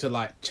someone to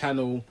like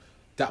channel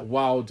that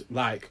wild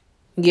like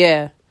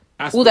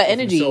all that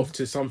energy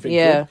to something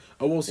good,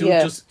 or else he'll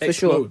just for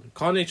explode. Sure.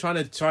 Kanye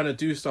trying to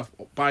do stuff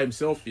by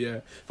himself.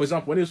 For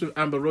example, when he was with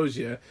Amber Rose,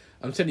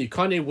 I'm telling you,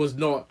 Kanye was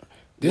not.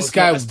 This was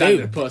guy not a was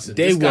standard person.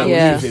 They were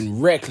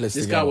moving reckless.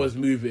 This guy was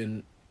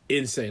moving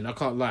insane. I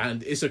can't lie,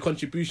 and it's a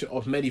contribution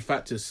of many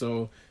factors.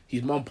 So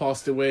his mom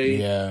passed away.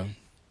 Yeah.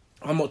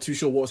 I'm not too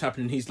sure what was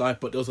happening in his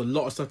life, but there was a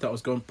lot of stuff that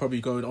was probably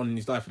going on in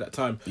his life at that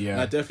time. Yeah. And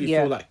I definitely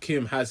feel like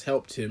Kim has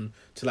helped him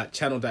to like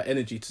channel that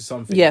energy to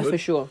something. Yeah, good. for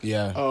sure.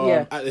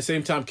 Yeah. At the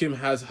same time, Kim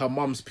has her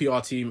mum's PR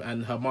team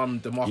and her mum,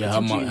 the marketing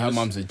genius. Her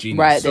mum's a genius.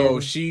 Right. So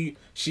then.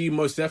 she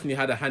most definitely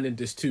had a hand in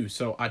this too.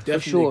 So I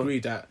definitely agree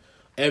that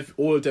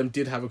all of them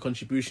did have a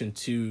contribution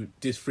to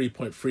this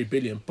 3.3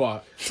 billion.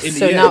 But in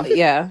the end,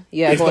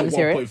 it's not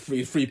not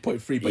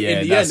 3.3. But in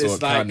the that's end, what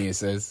it's like Kanye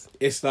says.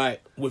 It's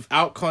like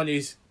without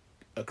Kanye's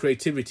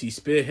creativity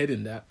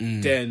spearheading that,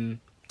 then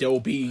there will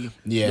be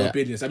no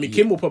billions. I mean,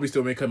 Kim will probably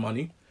still make her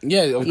money.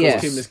 Yeah, of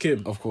course. Kim is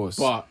Kim, of course.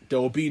 But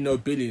there will be no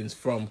billions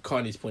from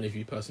Kanye's point of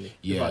view, personally.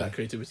 Without that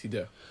creativity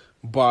there.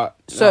 But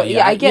so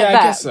I get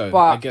that.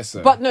 I guess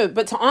so. But no,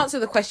 but to answer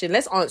the question,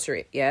 let's answer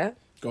it. Yeah.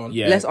 Go on.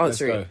 Yeah, let's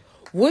answer it.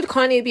 Would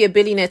Kanye be a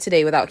billionaire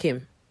today without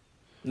Kim?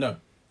 No.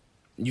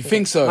 You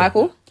think so,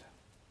 Michael?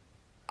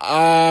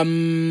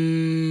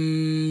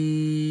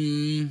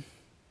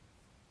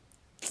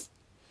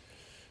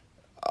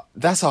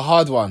 That's a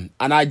hard one,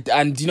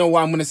 and you know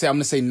what I'm gonna say? I'm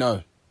gonna say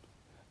no.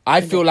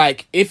 I feel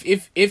like if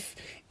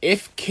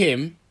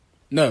Kim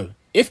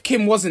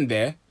wasn't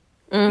there,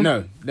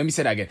 no. Let me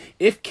say that again.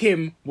 If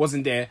Kim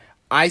wasn't there,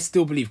 I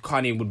still believe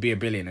Kanye would be a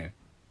billionaire.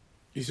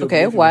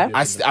 Okay, why?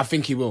 I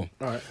think he will.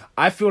 All right.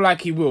 I feel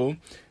like he will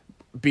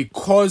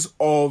because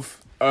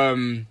of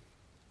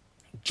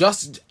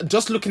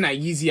just looking at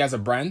Yeezy as a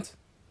brand.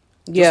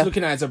 Just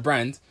looking at it as a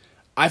brand,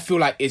 I feel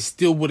like it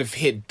still would have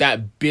hit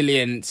that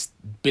billionaire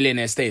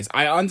status.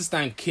 I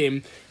understand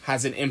Kim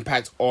has an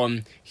impact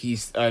on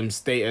his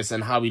status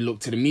and how he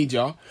looked to the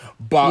media,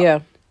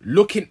 but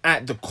looking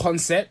at the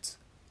concept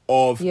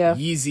of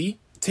Yeezy,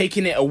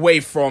 taking it away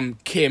from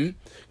Kim,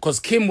 because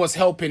Kim was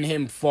helping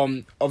him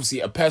from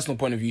obviously a personal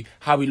point of view,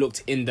 how he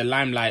looked in the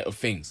limelight of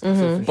things. But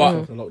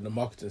a lot on the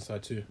marketing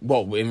side too.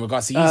 What in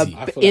regards to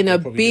Yeezy? In a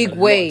big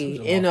way.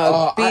 Do you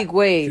know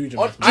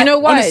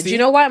why? Honestly, do you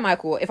know why,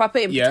 Michael? If I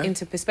put it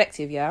into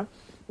perspective,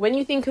 when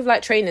you think of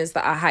like trainers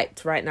that are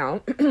hyped right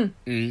now,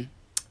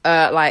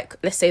 like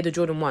let's say the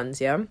Jordan 1s,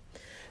 yeah.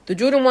 The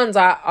Jordan 1s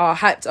are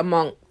hyped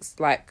amongst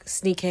like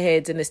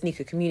sneakerheads in the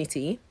sneaker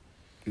community.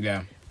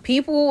 Yeah.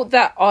 People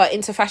that are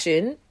into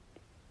fashion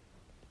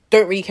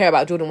don't really care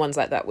about Jordan 1s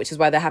like that, which is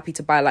why they're happy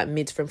to buy like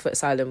mids from Foot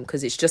Asylum,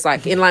 because it's just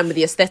like in line with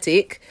the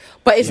aesthetic,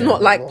 but it's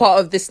not like part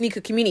of the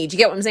sneaker community. Do you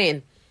get what I'm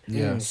saying?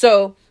 Yeah.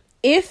 So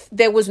if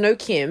there was no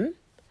Kim,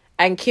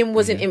 and Kim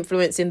wasn't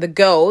influencing the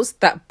girls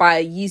that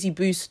buy Yeezy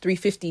Boost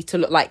 350 to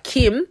look like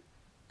Kim,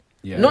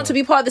 not to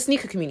be part of the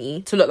sneaker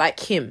community, to look like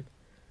Kim,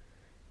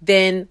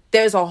 then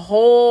there's a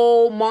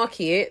whole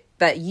market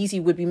that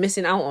Yeezy would be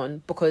missing out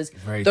on, because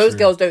those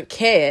girls don't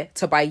care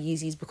to buy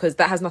Yeezys, because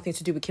that has nothing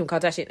to do with Kim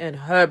Kardashian and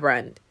her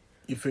brand.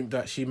 You think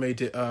that she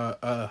made it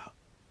a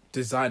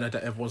designer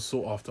that everyone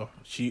sought after?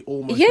 She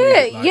almost Yeah.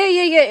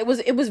 made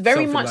it It was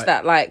very much like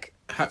that, like,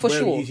 for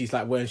wearing sure. Yeezys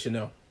like wearing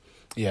Chanel.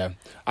 Yeah.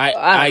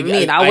 I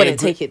wouldn't agree.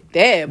 take it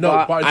there,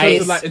 No, but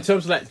in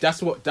terms of like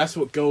that's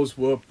what girls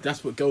were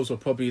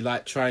probably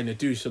like trying to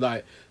do. So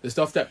like the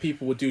stuff that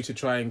people would do to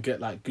try and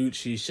get like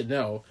Gucci,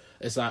 Chanel,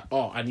 it's like,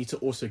 oh, I need to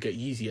also get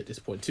Yeezy at this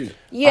point too.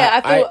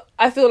 yeah,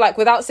 I feel like,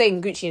 without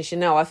saying Gucci and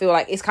Chanel, I feel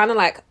like it's kind of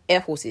like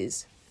Air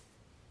Forces,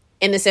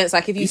 in the sense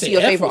like if you see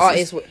your favorite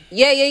artist,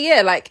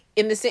 like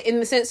in the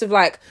sense of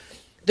like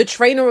the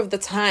trainer of the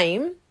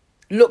time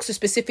looks a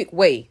specific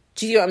way.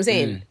 Do you know what I'm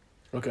saying?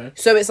 Okay.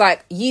 So it's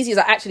like Yeezys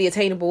are actually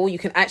attainable. You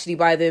can actually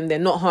buy them. They're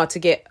not hard to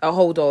get a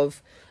hold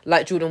of,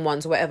 like Jordan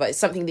 1s or whatever. It's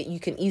something that you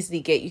can easily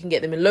get. You can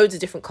get them in loads of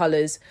different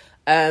colours.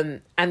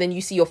 And then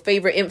you see your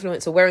favourite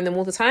influencer wearing them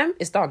all the time.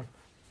 It's done.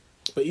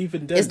 But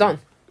even then, It's done.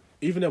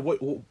 Even then, what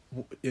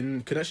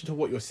in connection to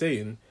what you're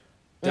saying,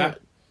 that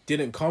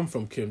didn't come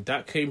from Kim.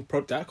 That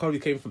probably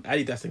came from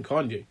Adidas and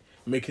Kanye,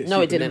 making it No,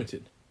 it super didn't.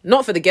 limited.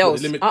 Not for the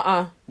girls.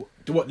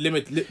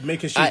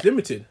 Making shoes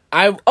limited?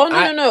 No.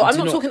 I'm do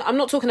not talking. I'm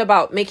not talking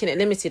about making it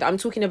limited. I'm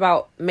talking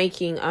about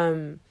making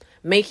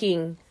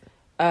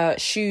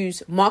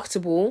shoes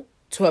marketable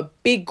to a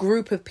big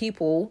group of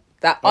people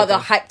that other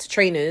hyped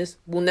trainers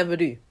will never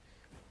do.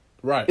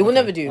 Right. It will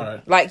never do.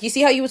 Right. Like, you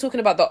see how you were talking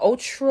about the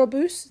Ultra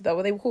Boost? Is that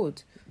what they were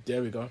called?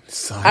 There we go.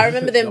 I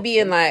remember them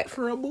being like,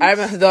 Ultra Boost. I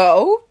remember the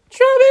Ultra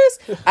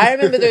Boost. I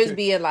remember those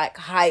being like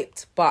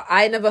hyped, but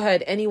I never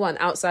heard anyone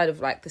outside of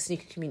like the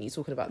sneaker community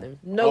talking about them.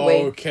 No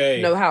way.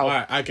 Okay. No how. All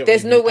right, I get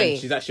There's what you no mean. way.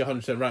 And she's actually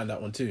 100% right on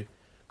that one too.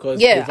 Cause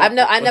Yeah, I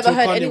never until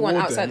heard Kanye anyone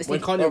wore outside them, the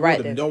sneaker when Kanye right wore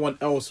them, then. no one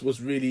else was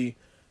really.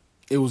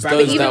 It was But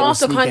those Even that were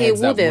after Kanye sneakerheads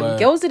wore that them, were-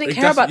 girls didn't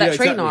care about that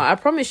trainer. exactly. I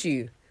promise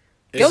you.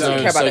 Girls didn't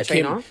care about that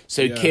trainer.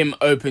 Kim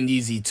opened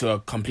Yeezy to a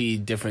completely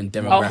different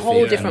A demographic.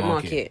 whole and different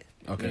market.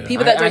 Okay.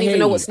 People that don't even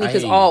know what I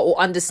sneakers hear you. are or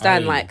understand I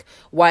hear like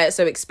why it's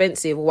so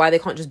expensive or why they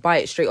can't just buy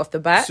it straight off the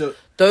bat. So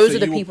Those are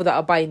the you- people that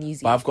are buying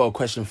Yeezy. But I've got a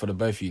question for the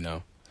both of you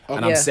now.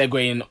 And I'm Yeah.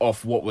 segueing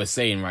off what we're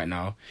saying right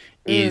now.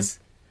 Is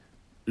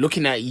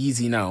looking at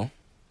Yeezy now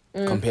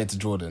compared to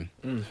Jordan.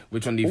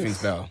 Which one do you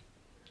think's better?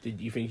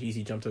 Did you think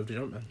Yeezy jumped over the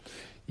jump man?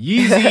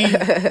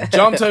 Yeezy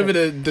jumped over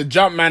the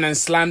jump man and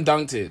slam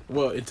dunked it.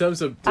 Well, in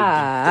terms of the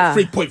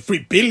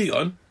 3.3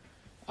 billion,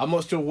 I'm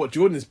not sure what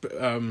Jordan's.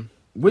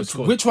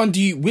 Which one do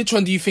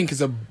you think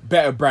is a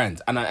better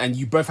brand? And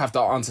you both have to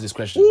answer this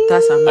question.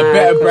 That's a mad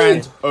better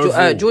question. brand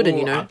overall. Jordan,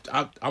 you know.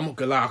 I'm not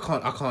gonna lie.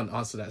 I can't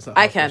answer that. It's not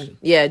I my can. question.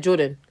 Yeah,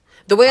 Jordan.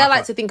 The way I like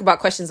can't- to think about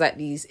questions like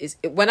these is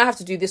when I have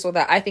to do this or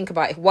that, I think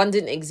about if one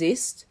didn't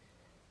exist,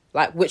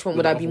 like which one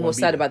would I be more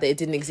sad about that it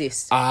didn't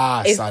exist?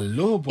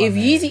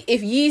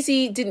 If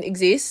Yeezy didn't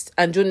exist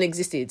and Jordan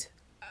existed,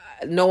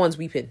 no one's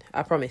weeping.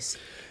 I promise.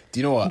 Do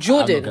you know what?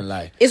 Jordan. I'm not gonna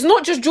lie. It's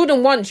not just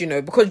Jordan 1s, you know,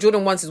 because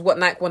Jordan 1s is what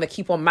Nike want to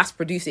keep on mass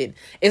producing.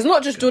 It's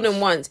not just Jordan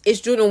 1s. It's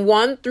Jordan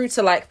 1 through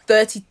to like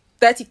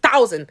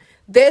 30,000.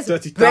 There's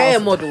 30,000. bare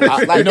models.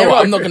 Like, You know there what?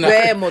 are I'm not gonna.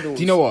 bare models.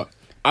 Do you know what?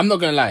 I'm not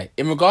gonna lie.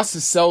 In regards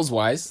to sales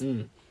wise,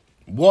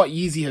 what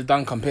Yeezy has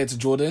done compared to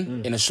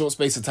Jordan in a short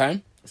space of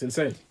time, It's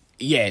insane.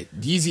 yeah,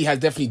 Yeezy has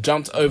definitely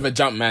jumped over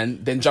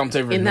Jumpman, then jumped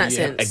over In him that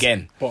sense.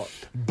 again.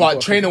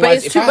 But trainer But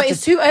wise,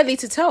 it's too early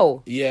to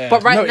tell. Yeah.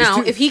 But right No, it's now,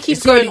 too- if he keeps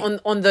it's too going early.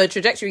 on the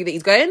trajectory that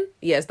he's going,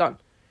 yeah, it's done.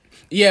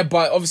 yeah,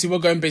 but obviously we're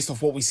going based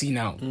off what we see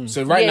now.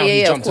 So right now he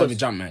yeah, of jumped over course.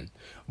 Jumpman.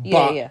 Yeah,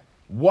 But yeah.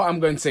 what I'm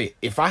going to say,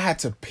 if I had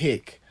to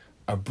pick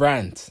a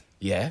brand,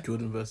 yeah,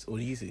 Jordan versus or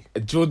Yeezy. a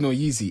Jordan or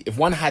Yeezy, if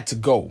one had to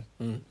go,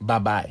 bye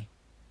bye.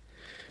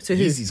 To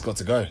who? Yeezy's got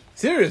to go.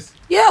 Serious?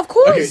 Yeah, of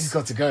course. Okay. He's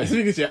got to go. The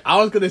thing is, yeah,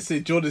 I was gonna say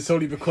Jordan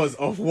solely because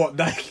of what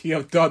Nike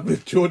have done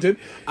with Jordan.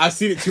 I've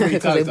seen it too many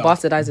Because times. they now.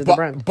 bastardized the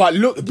brand. But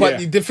look, Yeah.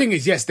 the thing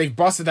is, yes, they've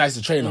bastardized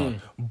the trainer,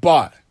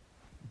 but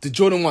the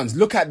Jordan ones,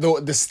 look at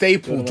the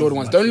staple Jordan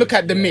ones. is Don't look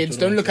massive. at the Yeah, mids.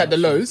 Jordan Don't look ones at the are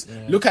lows.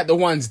 massive. Yeah. Look at the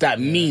ones that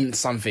mean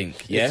something.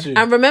 Yeah. It's true.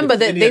 And remember Because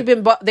that in the they've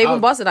end-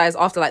 been bastardized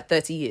after like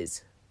 30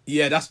 years.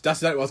 Yeah, that's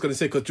exactly what I was gonna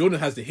say because Jordan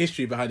has the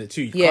history behind it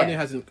too. Yeah.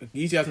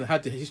 Yeezy hasn't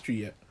had the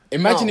history yet.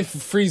 Imagine No. if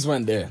Freeze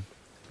went there.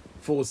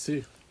 Fours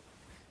too.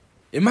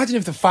 Imagine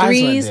if the fives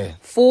went Threes, there.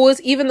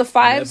 fours, even the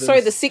fives, 11s.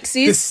 sorry, the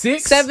sixes, The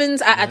six?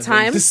 sevens at a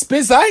time. The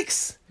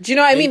Spizikes. Do you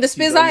know what I mean? The Eights,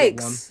 you don't get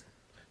Spizikes.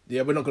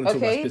 Yeah, we're not going to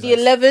talk Okay, about the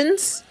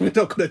 11s. We're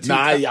not going to Nah,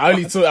 I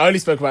only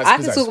spoke about. I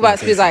can talk about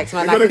Spizikes,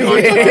 man.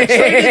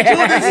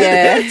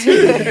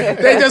 Yeah.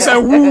 They just said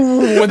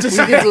woo. We can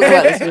talk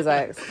about the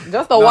Spizikes.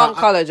 Just the one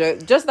colour, Joe.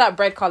 Just that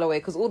bread colourway,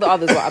 because all the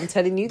others, I'm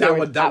telling you, that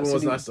one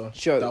was nice though.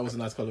 Joke. That was a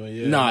nice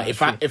colourway. Yeah. Nah,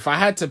 if I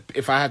had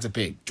to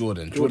pick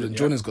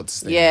Jordan's got to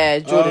stay. Yeah,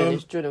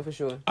 Jordan for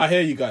sure. I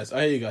hear you guys.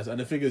 And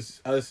the thing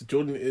is,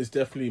 Jordan is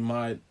definitely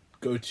my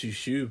go-to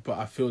shoe, but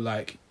I feel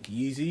like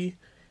Yeezy,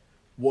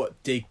 what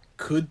they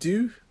could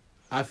do,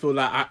 I feel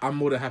like I'm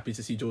more than happy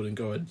to see Jordan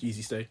go and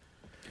Yeezy stay.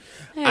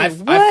 Hey, I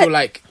feel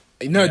like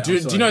no. Yeah, do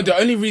you know the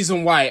only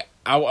reason why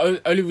I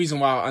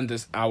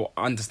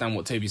understand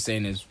what Toby's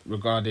saying is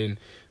regarding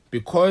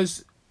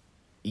because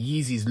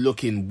Yeezy's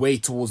looking way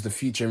towards the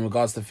future in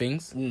regards to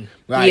things.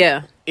 Like,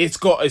 Yeah.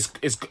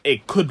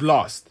 it could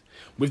last.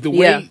 With the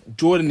way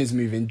Jordan is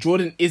moving,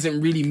 Jordan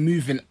isn't really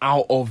moving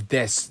out of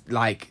this,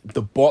 like,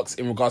 the box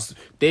in regards to...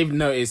 They've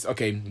noticed,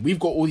 okay, we've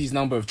got all these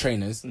number of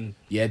trainers,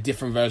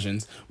 different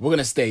versions. We're going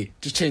to stay,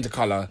 just change the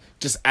colour,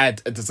 just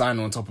add a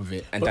designer on top of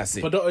it, and that's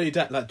it. But not only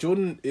that, like,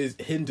 Jordan is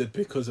hindered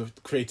because of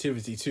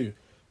creativity too.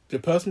 The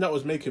person that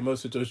was making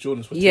most of those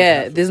Jordans was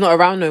Yeah, there's not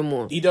around no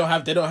more. they don't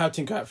have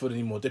Tinker Hatfield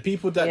anymore. The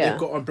people that they've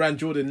got on brand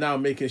Jordan now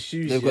making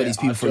shoes, They've got these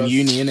people from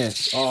uni,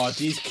 innit? Oh,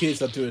 these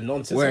kids are doing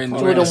nonsense. Wearing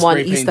Jordan spray 1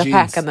 paint Easter jeans.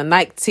 pack and the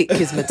Nike tick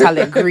is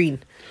metallic green.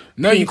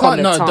 No, you Pink can't. on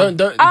the No, tongue.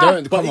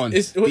 don't. Come on.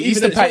 it's- The even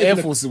Easter it's Pack not Air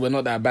even- Forces were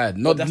not that bad.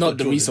 Not that's not not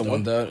the Jordan, recent though.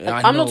 one. Though.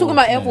 I'm not talking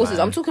about Air Come on, Forces.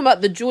 man. I'm talking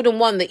about the Jordan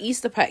 1, the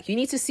Easter pack. You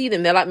need to see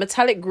them. They're like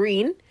metallic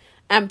green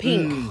and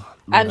pink and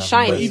have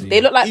shiny. mercy. They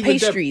look like Even them-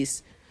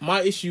 pastries.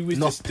 My issue with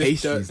Not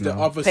pastries, the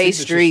no. other Pastries,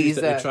 signature shoes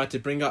that they tried to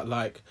bring out,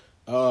 like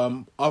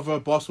other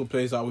basketball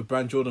players are with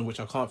brand Jordan,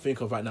 which I can't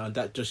think of right now, and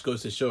that just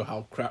goes to show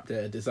how crap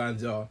their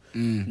designs are.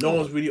 No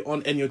one's really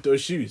on any of those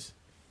shoes.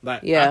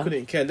 Like, I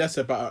couldn't care less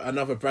about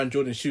another brand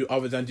Jordan shoe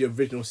other than the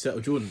original set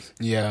of Jordans.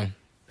 Yeah.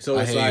 So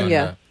I it's hear you like, on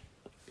Yeah. that.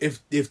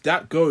 if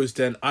that goes,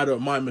 then I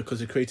don't mind, because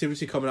the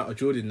creativity coming out of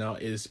Jordan now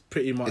is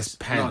pretty much It's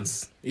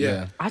pants. none.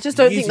 Yeah. I just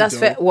don't think Yeezy, that's though.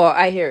 fair. Well,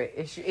 I hear it.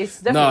 It's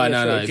definitely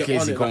No. a shame. Get Casey,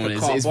 on it come like on. a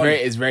It's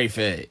carbon. very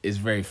fair. It's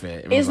very fair.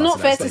 in It's regards not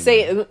fair that to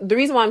statement. say. The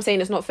reason why I'm saying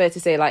it's not fair to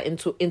say, like,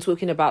 in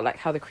talking about like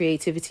how the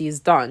creativity is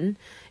done,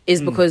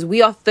 is because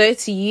we are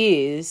 30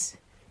 years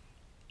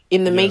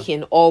in the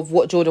making of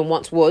what Jordan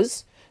once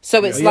was.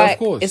 So it's Yeah, like of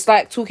course. it's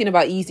like talking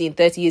about Yeezy in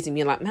 30 years and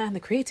being like, man, the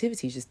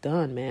creativity is just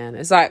done, man.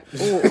 It's like,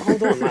 oh,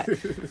 hold on, like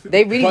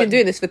they've really been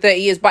doing this for 30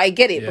 years. But I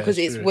get it, Yeah, because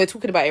it's true. we're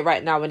talking about it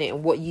right now, innit,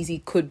 and what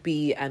Yeezy could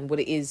be and what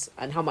it is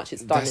and how much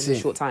it's done That's in a it.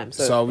 short time.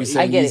 So, So are we I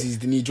saying get Yeezy's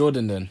the new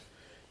Jordan then?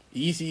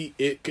 Easy,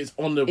 it's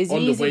on the Is on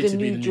the Yeezy way the to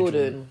be new the new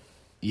Jordan?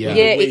 Yeah. On the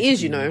Yeah, way it to is,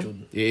 be you the new know.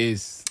 Jordan. It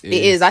is. It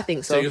is. I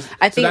think so. you're-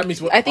 I so think that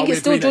means I think are we it's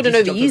still agreeing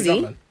that Jordan Yeezy over jumped the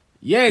Yeezy. jump,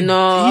 Yeah.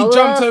 No, He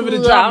jumped over the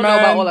jump, I don't know man.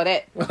 about all of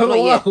that. Not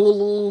man?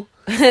 yet.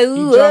 He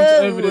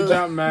jumped over the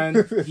jump, man.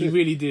 He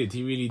really did.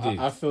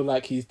 I feel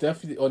like he's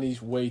definitely on his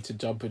way to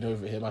jumping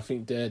over him. I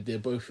think they're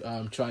both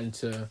trying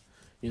to,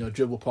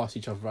 dribble past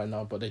each other right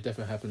now, but they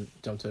definitely haven't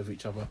jumped over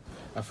each other.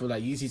 I feel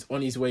like Yeezy's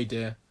on his way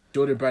there.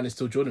 Jordan Brand is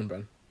still Jordan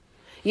Brand.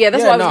 Yeah,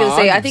 that's Yeah, what I was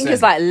gonna say. I think 100%.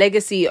 it's like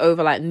legacy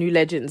over like new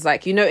legends.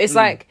 Like, it's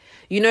like,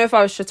 if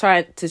I was to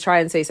try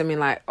and say something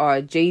like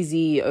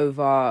Jay-Z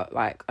over,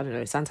 like, I don't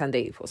know, Santan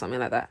Dave or something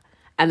like that.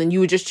 And then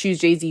you would just choose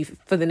Jay-Z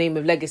for the name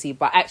of legacy,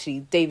 but actually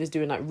Dave is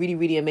doing like really,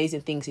 really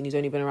amazing things and he's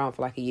only been around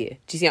for like a year.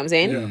 Do you see what I'm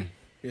saying?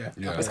 Yeah.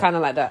 It's kind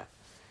of like that.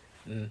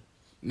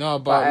 No,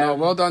 But, but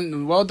well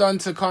done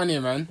to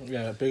Kanye, man.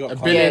 Yeah, big up. A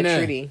Kanye. billionaire. Yeah,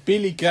 truly.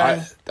 Billy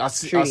Gang. I'll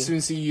Truly. soon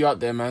see you up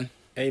there, man.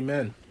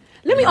 Amen.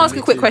 Let me ask me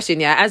a quick too. question,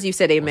 yeah? As you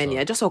said, amen, What's up?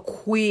 yeah? Just a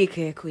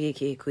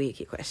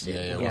quick question.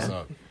 Yeah. What's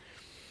up?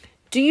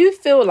 Do you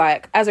feel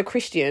like, as a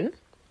Christian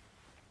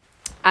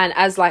and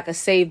as like a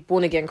saved,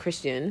 born again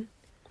Christian,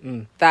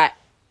 that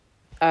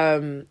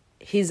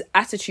his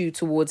attitude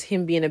towards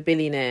him being a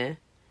billionaire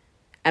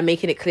and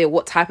making it clear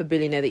what type of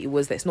billionaire that he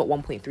was, that it's not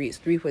 1.3, it's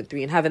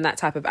 3.3, and having that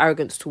type of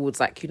arrogance towards,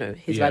 like,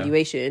 his Yeah.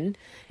 valuation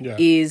Yeah.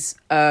 is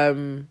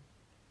the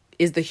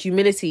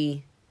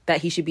humility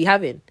that he should be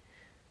having?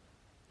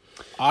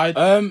 You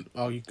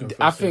go first,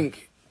 I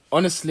think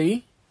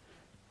honestly,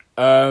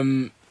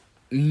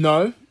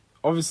 no.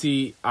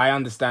 Obviously, I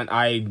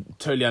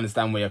totally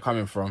understand where you're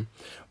coming from,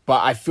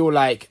 but I feel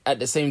like at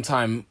the same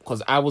time,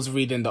 because I was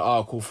reading the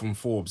article from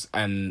Forbes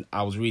and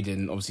I was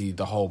reading obviously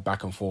the whole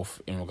back and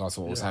forth in regards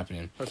to what was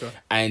happening, Okay.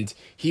 and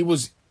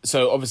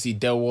so obviously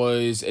there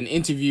was an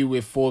interview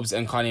with Forbes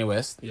and Kanye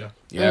West. Yeah.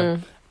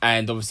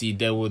 And obviously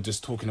they were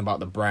just talking about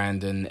the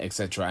brand and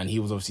etc. And he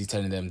was obviously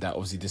telling them that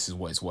obviously this is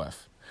what it's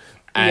worth.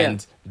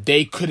 And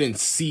they couldn't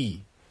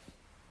see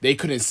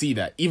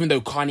that, even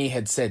though Kanye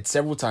had said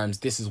several times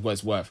this is what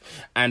it's worth.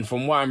 And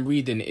from what I'm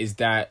reading is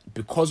that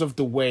because of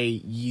the way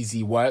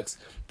Yeezy works,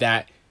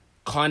 that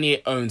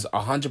Kanye owns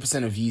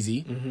 100% of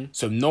Yeezy.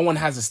 So no one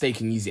has a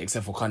stake in Yeezy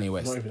except for Kanye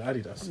West. Not even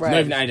Adidas. Right. Not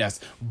even Adidas.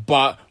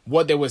 But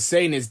what they were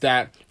saying is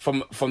that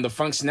from the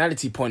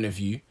functionality point of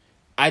view,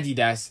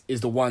 Adidas is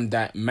the one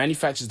that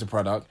manufactures the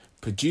product,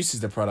 produces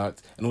the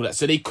product, and all that.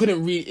 So they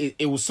couldn't really...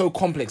 It was so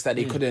complex that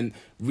they couldn't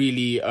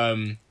really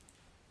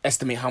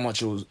estimate how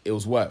much it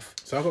was worth.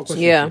 So I've got a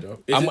question Yeah. for you,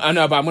 though. I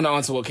know, but I'm gonna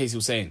answer what Casey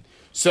was saying.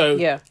 So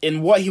Yeah.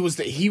 in what he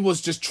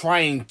was just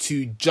trying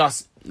to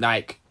just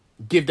like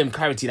give them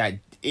clarity that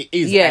it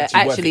is Yeah, actually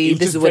worth it. actually, It was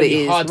this just is what it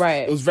very is, hard, right.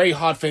 It was very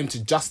hard for him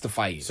to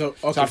justify it. So,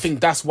 So I think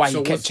that's why he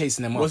kept was-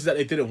 chasing them up. Was it that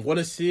they didn't want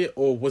to see it,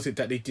 or was it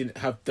that they didn't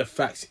have the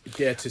facts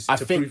there to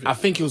prove it? I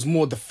think it was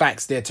more the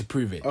facts there to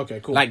prove it.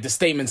 Okay, cool. Like the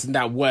statements in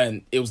that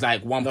weren't. It was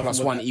like 1 Nothing plus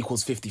was 1 that-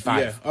 equals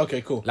 55. Yeah.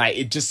 Okay. Cool. Like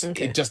it just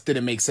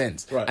didn't make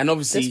sense. Right. And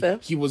obviously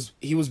That's fair.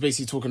 he was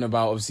basically talking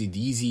about obviously the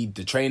Yeezy,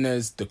 the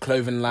trainers, the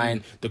clothing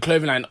line. The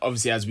clothing line,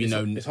 obviously, as we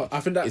know, I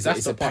think is that's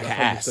it's the a part pack of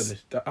that's ass.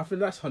 100%. I think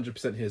that's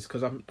 100% his,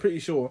 because I'm pretty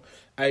sure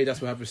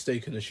Adidas will have a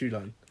stake in the shoe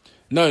line.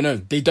 No,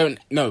 they don't.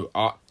 No,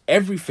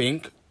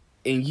 everything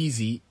in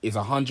Yeezy is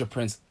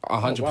 100% Oh,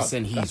 wow.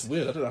 his. That's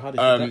weird. I don't know how they did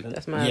that. Then.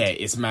 That's mad. Yeah,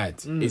 it's mad.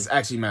 It's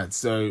actually mad.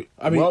 So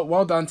I mean-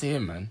 well done to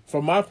him, man.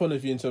 From my point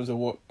of view, in terms of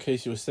what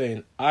Casey was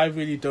saying, I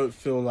really don't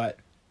feel like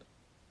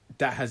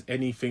that has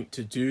anything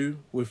to do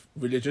with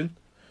religion.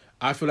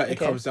 I feel like it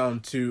Okay. comes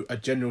down to a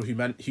general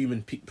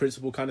human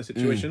principle kind of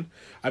situation.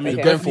 I mean,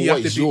 Okay. Going for definitely you what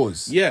have to is be-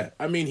 yours. Yeah,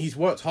 I mean, he's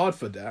worked hard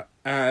for that,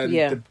 and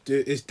Yeah.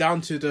 it's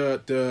down to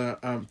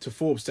to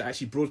Forbes to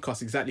actually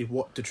broadcast exactly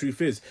what the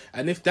truth is.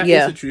 And if that is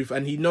Yeah. the truth,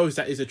 and he knows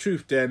that is the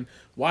truth, then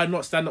why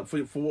not stand up for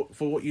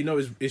what you know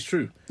is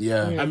true?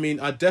 Yeah. Mm. I mean,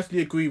 I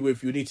definitely agree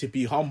with you need to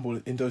be humble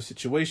in those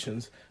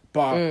situations,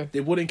 but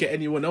they wouldn't get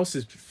anyone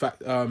else's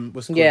fact.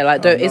 What's it Yeah,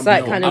 called? like it's like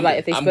number. kind of I'm- like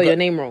if they I'm spell go- your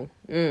name wrong.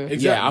 Exactly.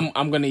 Yeah,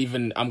 I'm gonna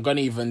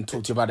even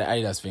talk to you about the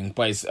Adidas thing,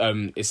 but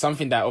it's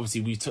something that obviously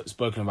we've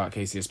spoken about,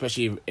 Casey,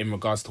 especially in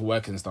regards to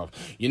work and stuff.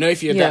 You know,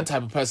 if you're Yeah. that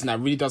type of person that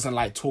really doesn't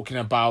like talking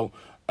about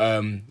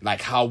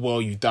like how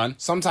well you've done,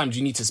 sometimes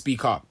you need to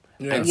speak up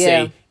and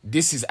Yeah. say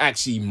this is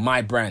actually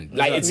my brand,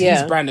 like it's Yeah.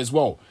 his brand as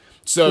well.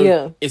 So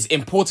Yeah. it's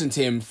important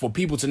to him for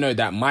people to know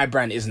that my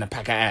brand isn't a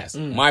pack of ass.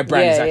 My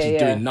brand Yeah, is yeah, actually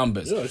yeah. doing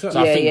numbers. Yeah, exactly. So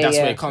I Yeah, think yeah, that's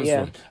yeah, where it comes yeah.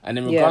 from. And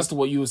in Yeah. regards to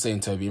what you were saying,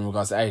 Toby, in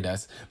regards to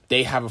Adidas,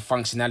 they have a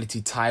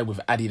functionality tie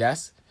with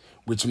Adidas,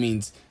 which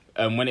means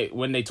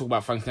when they talk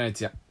about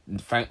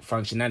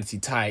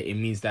functionality tie, it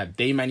means that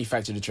they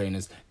manufacture the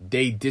trainers,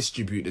 they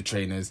distribute the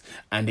trainers,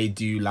 and they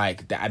do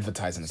like the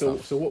advertising and So,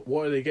 stuff. so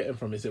what are they getting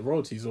from? Is it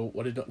royalties, or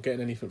are they not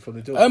getting anything from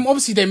the deal?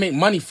 Obviously they make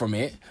money from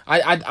it.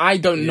 I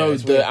don't know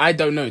it's weird. I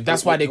don't know.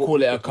 That's why they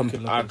call it a we can look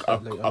into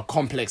that later. a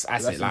complex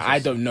asset. That's Like I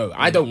interesting. don't know.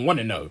 I don't want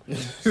to know.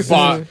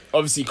 But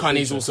obviously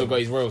Kanye's also got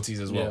his royalties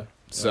as well. Yeah.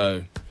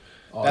 So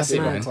Oh, that's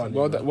big it, on man.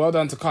 Kanye, Well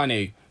done to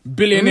Kanye,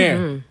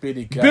 billionaire,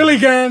 Billy Gang. Billy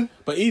Gang.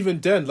 But even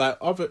then, like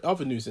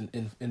other news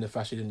in the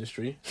fashion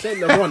industry, Saint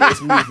Laurent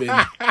is moving,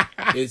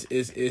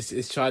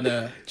 is trying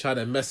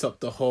to mess up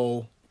the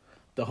whole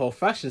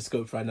fashion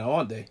scope right now,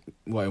 aren't they?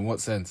 What in what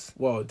sense?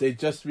 Well, they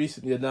just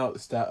recently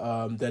announced that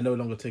they're no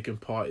longer taking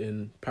part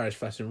in Paris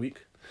Fashion Week,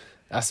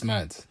 That's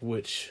mad.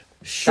 which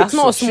shook That's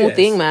not a some small shares.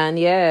 thing, man.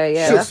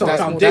 Yeah, Shook that's some not a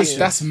small foundations. thing.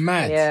 That's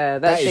mad. Yeah,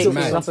 that that is shakes Shook us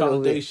mad. up some a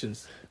little bit.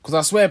 foundations. Because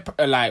I swear,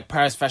 like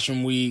Paris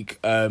Fashion Week,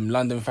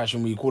 London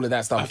Fashion Week, all of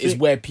that stuff I is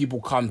think- where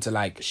people come to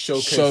like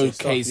Showcase and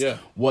showcase stuff,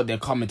 yeah. what they're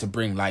coming to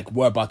bring. Like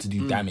we're about to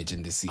do damage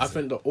in this season. I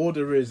think the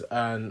order is,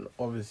 and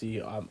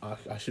obviously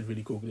I should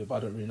really Google it, but I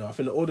don't really know. I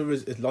think the order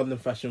is London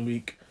Fashion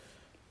Week,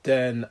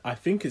 then I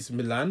think it's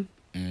Milan.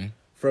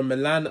 From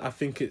Milan, I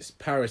think it's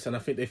Paris, and I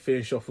think they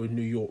finish off with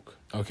New York.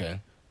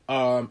 Okay.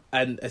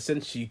 And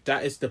essentially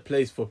that is the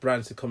place for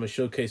brands to come and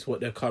showcase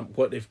what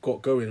they've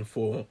got going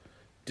for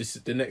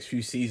the next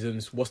few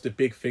seasons. What's the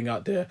big thing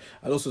out there,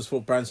 and also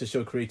for brands to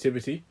show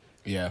creativity.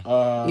 Yeah.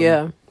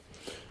 Yeah.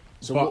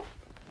 So But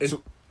what?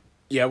 So,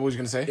 yeah. What was you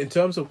gonna say? in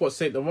terms of what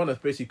Saint Laurent has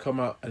basically come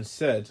out and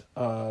said,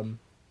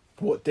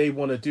 what they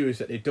want to do is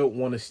that they don't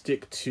want to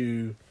stick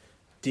to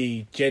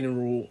the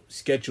general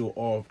schedule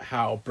of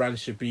how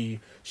brands should be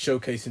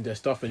showcasing their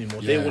stuff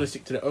anymore. They Yeah. want to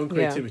stick to their own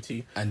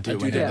creativity And do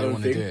it when they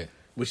want to do it.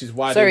 which is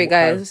why. Sorry, they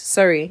guys.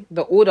 Sorry.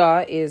 The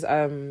order is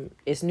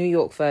it's New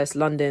York first,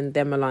 London,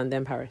 then Milan,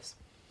 then Paris.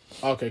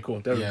 Okay, cool.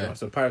 There we Yeah. go.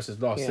 So Paris is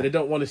last. Yeah. So they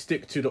don't want to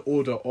stick to the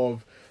order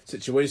of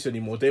situation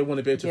anymore. They want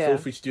to be able to Yeah. feel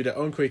free to do their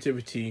own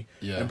creativity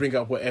Yeah. and bring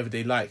out whatever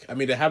they like. I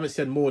mean, they haven't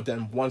said more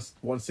than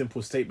one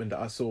simple statement that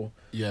I saw.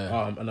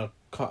 Yeah. And I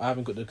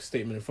haven't got the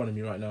statement in front of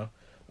me right now.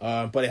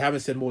 But they haven't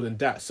said more than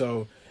that.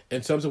 So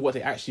in terms of what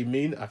they actually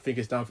mean, I think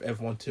it's down for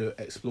everyone to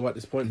explore at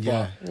this point.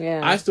 Yeah. But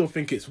Yeah. I still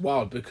think it's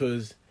wild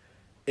because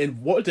in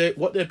what they're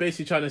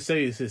basically trying to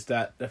say is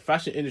that the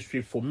fashion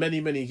industry for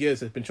many years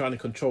has been trying to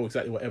control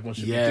exactly what everyone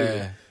should be doing.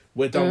 Yeah.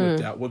 We're done with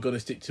that. We're going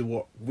to stick to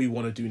what we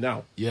want to do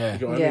now. Yeah. You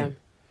get what I Yeah. mean?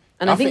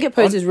 And I, I think think it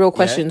poses on- real yeah.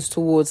 questions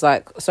towards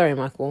like, sorry,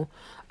 Michael.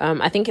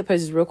 I think it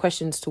poses real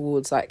questions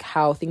towards like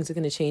how things are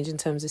going to change in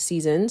terms of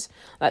seasons.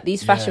 Like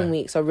these fashion Yeah.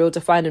 weeks are real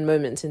defining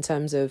moments in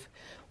terms of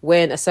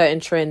when a certain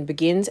trend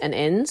begins and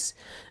ends.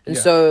 And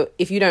Yeah. so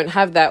if you don't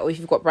have that, or if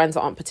you've got brands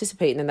that aren't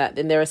participating in that,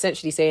 then they're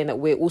essentially saying that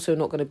we're also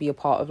not going to be a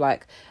part of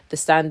like the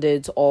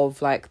standards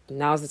of like,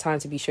 now's the time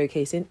to be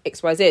showcasing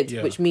XYZ,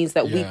 Yeah. which means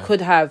that we Yeah.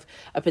 could have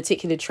a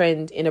particular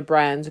trend in a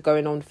brand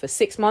going on for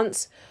 6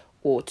 months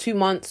or 2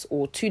 months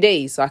or 2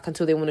 days, like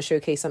until they want to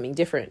showcase something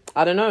different.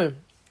 I don't know.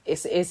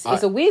 it's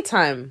a weird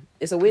time.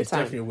 It's a weird It's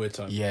time. definitely a weird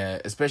time. Yeah,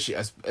 especially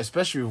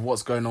with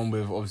what's going on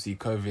with obviously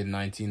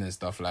COVID-19 and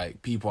stuff.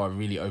 Like, people are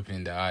really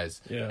opening their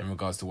eyes in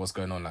regards to what's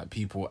going on. Like,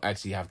 people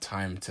actually have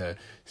time to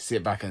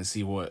sit back and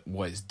see what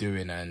it's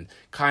doing and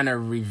kind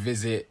of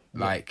revisit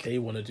like they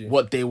want to do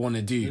what they want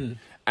to do.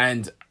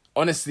 And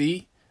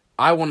honestly,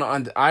 I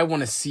want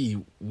to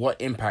see what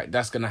impact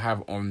that's gonna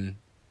have on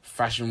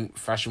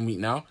fashion week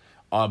now.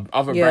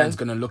 Other brands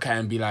gonna look at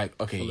it and be like,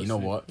 okay, you know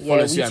what?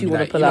 Yeah, we too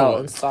want to pull out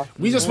and stuff.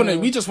 We just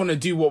want to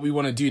do what we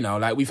want to do now.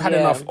 Like, we've had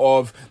enough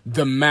of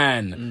the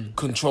man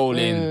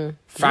controlling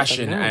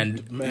fashion and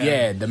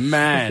the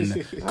man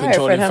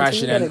controlling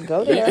fashion and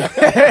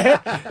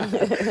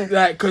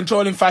like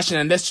controlling fashion,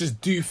 and let's just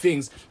do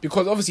things,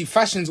 because obviously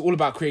fashion's all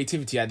about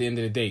creativity at the end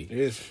of the day. It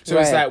is. So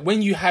it's like,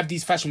 when you have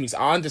these fashion weeks,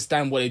 I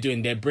understand what they're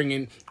doing. They're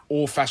bringing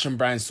all fashion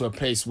brands to a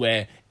place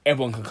where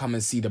everyone can come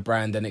and see the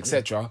brand and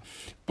etc.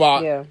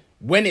 But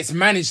when it's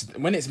managed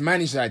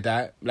like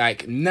that,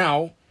 like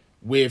now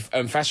with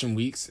fashion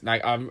weeks,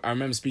 like I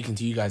remember speaking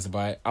to you guys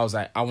about it. I was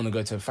like, I want to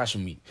go to a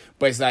fashion week,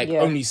 but it's like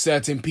only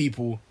certain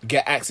people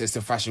get access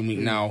to fashion week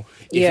now.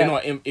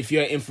 If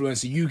you're an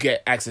influencer, you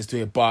get access to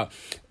it, but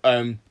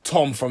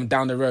Tom from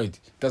down the road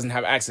doesn't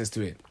have access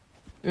to it.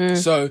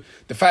 So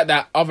the fact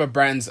that other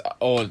brands,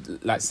 or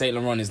like Saint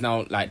Laurent, is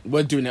now like,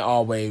 we're doing it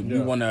our way, we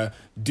want to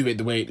do it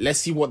the way. Let's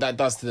see what that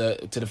does to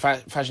the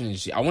fashion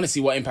industry. I want to see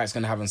what impact it's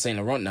going to have on Saint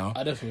Laurent now.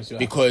 I definitely see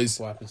because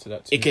what happens to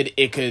that too.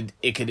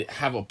 it could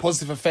have a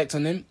positive effect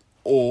on them,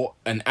 or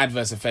an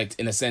adverse effect,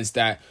 in a sense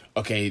that,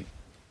 okay,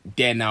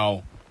 they're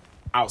now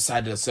outside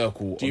of the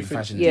circle of the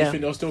fashion. Do you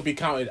think they'll still be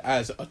counted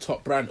as a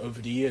top brand over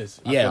the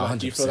years? 100%.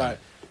 Do you feel like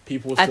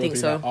people will still be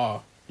so.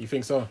 like, you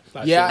think so?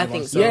 Like, I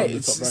think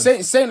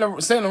so. Saint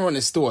Laurent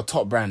is still a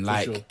top brand.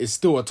 Like, it's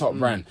still a top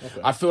brand.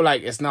 Okay. I feel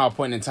like it's now a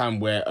point in time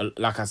where,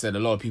 like I said, a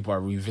lot of people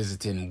are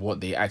revisiting what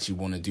they actually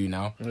want to do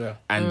now. Yeah.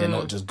 And they're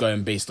not just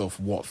going based off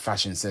what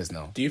fashion says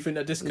now. Do you think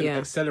that this can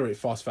accelerate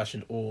fast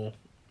fashion or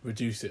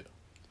reduce it?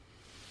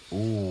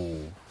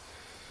 Ooh.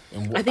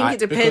 I think it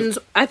depends.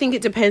 I think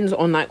it depends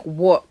on like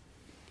what,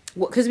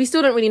 because we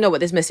still don't really know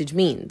what this message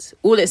means.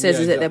 All it says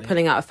is that they're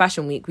pulling out a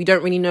fashion week. We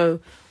don't really know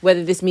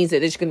whether this means that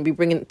they're just going to be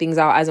bringing things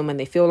out as and when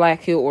they feel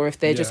like it, or if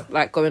they're just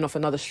like going off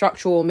another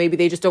structure, or maybe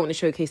they just don't want to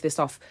showcase their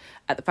stuff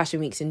at the fashion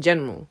weeks in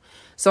general.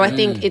 So I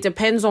think it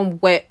depends on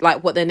where,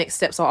 like, what their next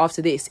steps are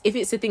after this. If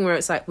it's a thing where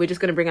it's like, we're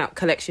just going to bring out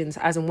collections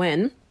as and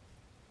when,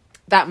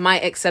 that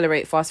might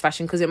accelerate fast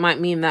fashion, because it might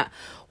mean that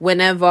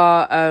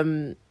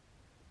whenever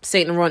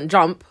Saint Laurent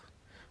jump,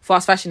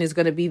 fast fashion is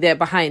going to be there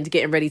behind,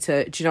 getting ready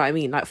to, do you know what I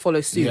mean? Like,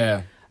 follow suit.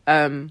 Yeah.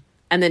 And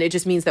then it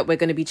just means that we're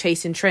going to be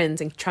chasing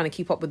trends and trying to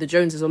keep up with the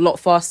Joneses a lot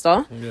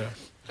faster.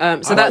 Yeah.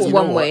 So that's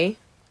one way.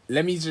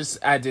 Let me just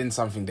add in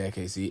something there,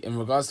 Casey. In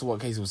regards to what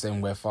Casey was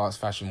saying, where fast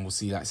fashion will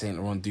see like Saint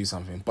Laurent do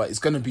something, but it's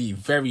going to be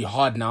very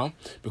hard now,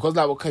 because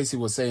like what Casey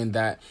was saying,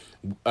 that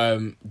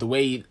the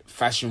way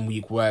fashion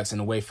week works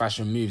and the way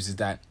fashion moves is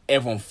that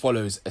everyone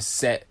follows a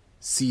set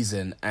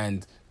season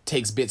and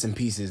takes bits and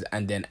pieces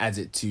and then adds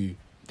it to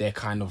their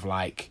kind of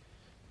like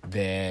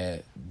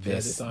their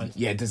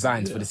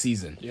designs for the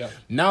season.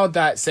 Now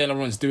that Saint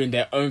Laurent's doing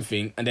their own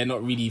thing, and they're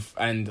not really,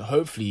 and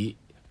hopefully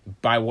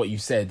by what you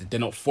said, they're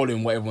not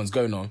following what everyone's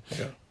going on,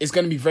 it's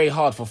going to be very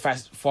hard for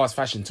fast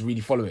fashion to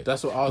really follow it.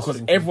 That's what I was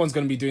thinking. Everyone's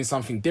going to be doing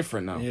something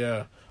different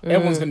now.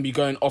 Everyone's going to be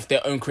going off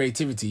their own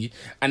creativity,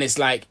 and it's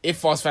like, if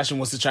fast fashion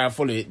was to try and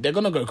follow it, they're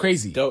going to go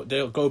crazy.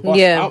 They'll go bust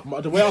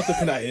out. The way I was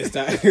looking at it is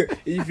that if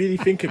you really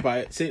think about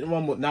it, Saint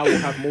Laurent now will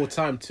have more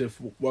time to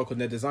work on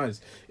their designs.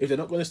 If they're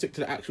not going to stick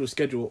to the actual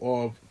schedule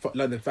of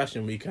London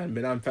Fashion Week and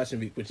Milan Fashion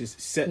Week, which is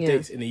set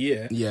dates in a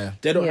year,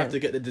 they don't have to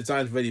get the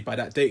designs ready by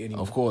that date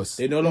anymore. Of course.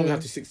 They no longer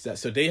have to stick to that.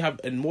 So they have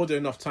more than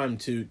enough time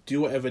to do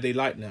whatever they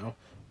like now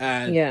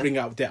and bring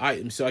out their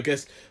items. So I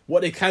guess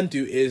what they can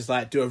do is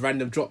like do a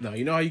random drop now.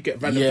 You know how you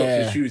get random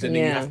drops in shoes and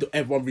then you have to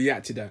everyone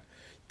react to that.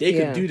 They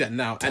can do that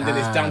now, and then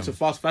it's down to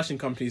fast fashion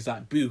companies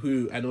like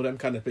Boohoo and all them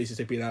kind of places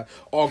to be like,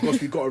 oh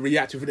gosh, we've got to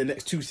react within the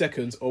next 2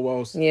 seconds, or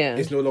else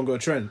it's no longer a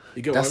trend.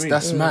 You get what I mean?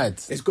 That's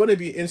mad. It's going to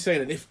be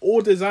insane, and if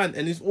all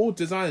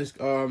designs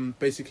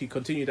basically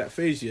continue that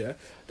phase,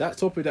 that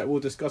topic that we were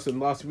discussing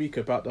last week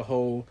about the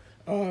whole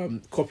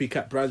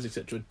copycat brands,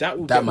 etc.,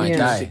 that might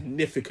die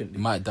significantly.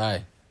 It might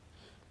die.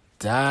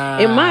 Damn.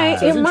 It might.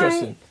 So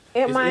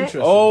it might.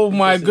 Oh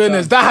my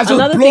goodness, that has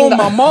just blown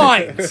my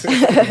mind.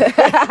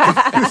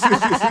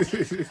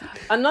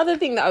 Another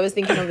thing that I was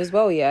thinking of as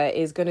well,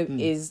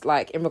 is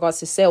like in regards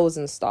to sales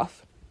and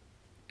stuff.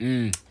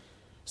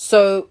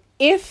 So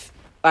if,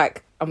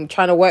 like, I'm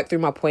trying to work through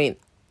my point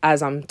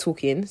as I'm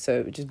talking,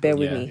 so just bear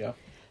with me.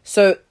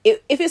 So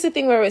if it's a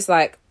thing where it's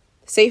like,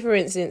 say for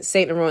instance,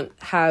 Saint Laurent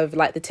have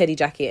like the teddy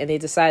jacket, and they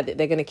decide that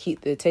they're going to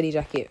keep the teddy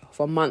jacket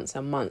for months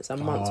and months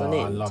and months on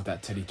end. I love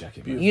that teddy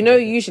jacket. You know,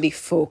 usually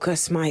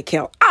focus,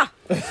 Michael.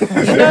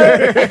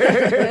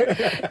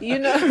 You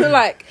know,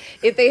 like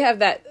if they have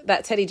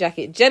that teddy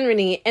jacket,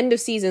 generally end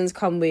of seasons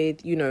come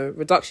with, you know,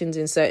 reductions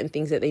in certain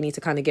things that they need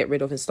to kind of get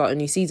rid of and start a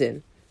new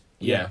season.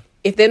 Yeah.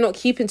 If they're not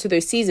keeping to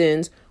those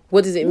seasons,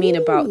 What does it mean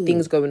about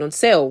things going on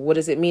sale? What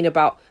does it mean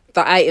about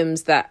the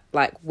items that,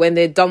 like, when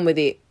they're done with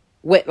it,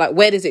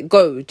 where does it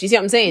go? Do you see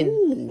what I'm saying?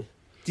 Ooh.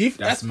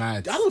 That's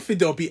mad. I don't think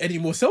there'll be any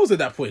more sales at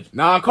that point.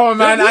 Nah, come on,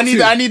 man.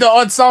 They I need the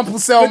odd sample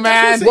sale, But that's man. what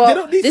I'm saying. They Well,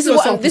 don't need this to is do a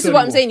what sample this is sale what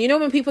I'm anymore. saying. You know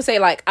when people say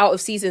like out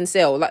of season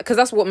sale, like, because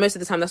that's what most of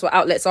the time that's what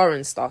outlets are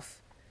and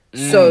stuff.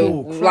 So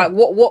like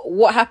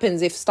what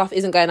happens if stuff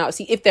isn't going out?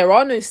 See, if there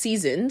are no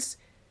seasons,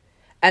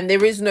 and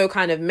there is no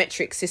kind of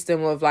metric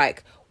system of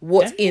like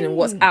what's in and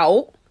what's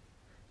out,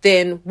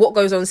 then what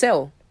goes on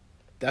sale?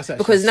 That's actually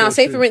Because now, so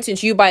say true. for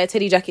instance, you buy a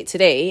teddy jacket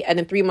today, and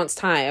in 3 months'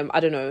 time, I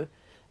don't know,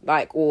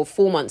 like, or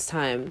 4 months'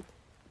 time,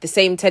 the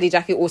same teddy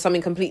jacket or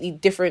something completely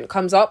different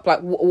comes up. Like,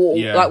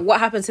 like what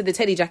happens to the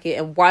teddy jacket,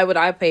 and why would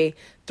I pay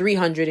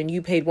 300 and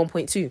you paid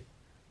 1.2?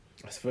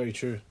 That's very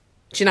true.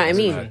 Do you know what I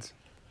mean? Mad.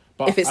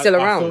 But If it's still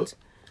around.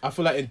 I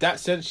feel like in that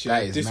sense,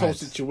 That is this whole mad.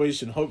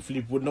 situation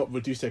hopefully would not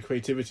reduce their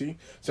creativity.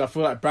 So I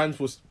feel like brands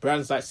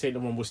like Saint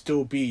Laurent will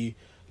still be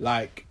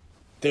like,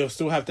 they'll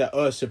still have that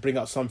urge to bring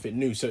out something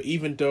new. So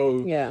even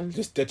though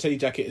the teddy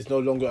jacket is no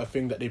longer a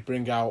thing that they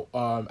bring out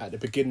at the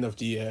beginning of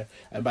the year,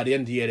 and by the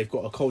end of the year they've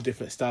got a whole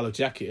different style of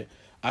jacket,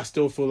 I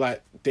still feel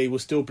like they will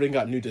still bring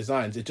out new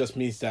designs. It just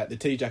means that the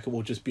teddy jacket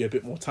will just be a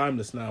bit more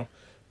timeless now.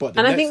 But the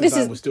And I next think this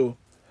design is- will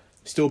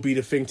still be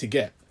the thing to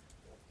get.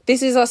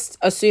 This is us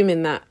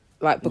assuming that,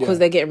 like, because Yeah.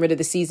 they're getting rid of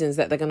the seasons,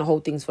 that they're going to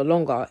hold things for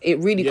longer. It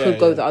really Yeah, could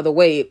go yeah. the other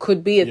way. It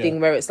could be a Yeah. thing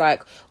where it's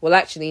like, well,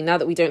 actually, now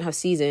that we don't have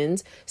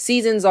seasons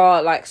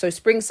are like, so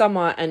spring,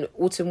 summer, and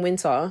autumn,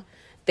 winter,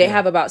 they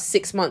have about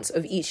 6 months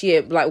of each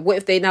year. Like, what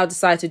if they now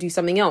decide to do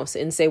something else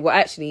and say, well,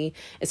 actually,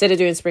 instead of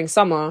doing spring,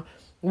 summer,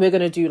 we're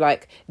going to do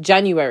like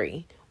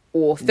January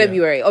or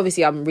February.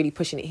 Obviously, I'm really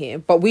pushing it here,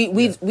 but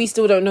we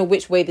still don't know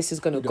which way this is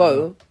going to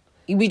go.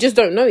 We just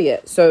don't know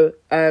yet. So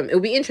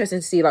it'll be interesting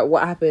to see like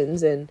what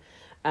happens and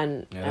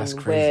that's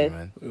crazy, where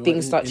man.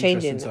 things start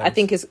Interesting changing. times. I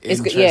think it's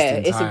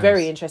Interesting it's a times.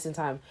 very interesting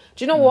time.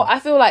 Do you know what? I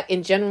feel like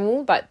in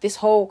general, like this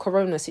whole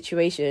corona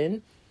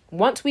situation,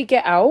 once we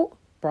get out,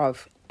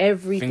 bruv,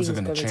 everything's Things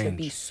are going gonna to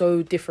be change.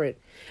 so different.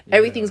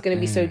 Everything's going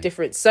to be so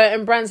different.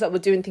 Certain brands that were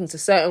doing things a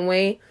certain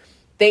way,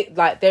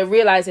 they're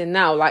realizing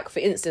now, like for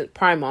instance,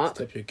 Primark.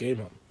 Step your game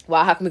up.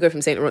 Well, how can we go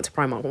from Saint Laurent to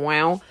Primark?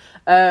 Wow.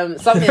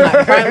 Something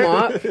like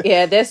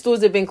Primark, their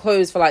stores have been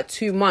closed for like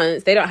 2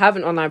 months. They don't have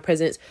an online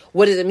presence.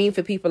 What does it mean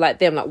for people like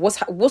them? Like,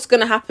 what's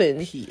gonna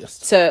happen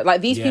to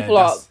like these people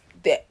are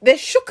they're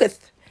shooketh.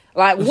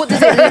 Like, what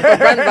does it mean for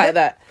brands like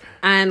that?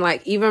 And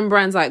like even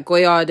brands like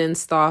Goyard and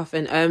stuff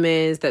and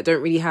Hermes that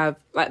don't really have,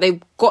 like,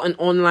 they've got an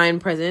online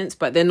presence,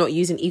 but they're not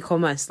using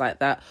e-commerce like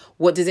that.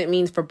 What does it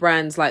mean for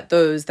brands like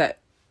those that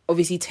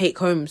obviously take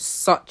home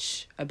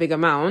such a big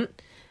amount,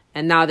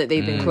 and now that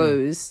they've been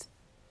closed,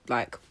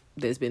 like,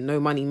 there's been no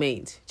money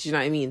made. Do you know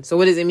what I mean? So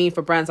what does it mean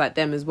for brands like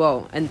them as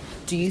well? And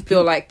do you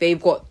feel like they've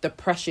got the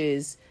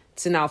pressures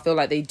to now feel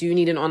like they do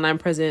need an online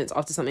presence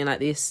after something like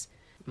this?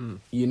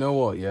 You know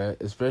what, yeah?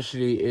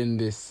 Especially in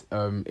this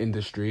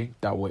industry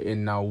that we're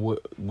in now,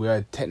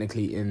 we're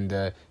technically in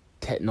the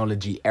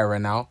technology era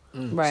now.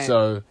 Right.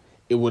 So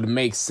it would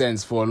make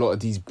sense for a lot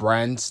of these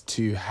brands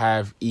to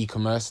have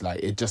e-commerce. Like,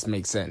 it just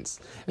makes sense.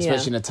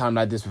 Especially in a time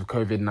like this with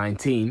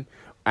COVID-19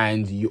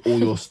 and all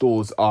your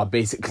stores are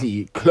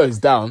basically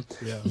closed down.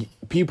 Yeah.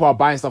 People are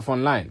buying stuff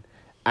online.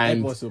 And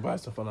Everyone's still buying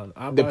stuff online.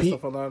 I'm the buying pe-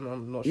 stuff online.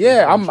 I'm not sure.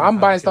 yeah, I'm I'm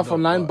buying stuff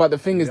online, but the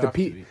thing is, you have to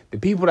be. the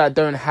people that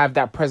don't have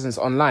that presence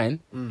online,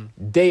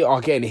 they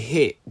are getting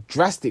hit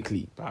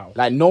drastically. Wow.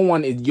 Like, no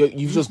one is.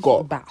 You've just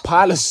got Wow.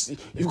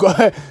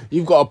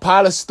 you've got a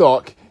pile of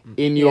stock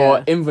in your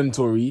Yeah.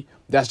 inventory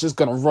that's just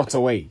gonna rot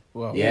away.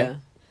 Well, yeah.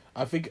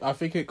 I think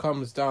it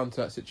comes down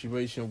to that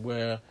situation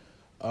where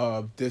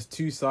there's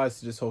two sides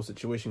to this whole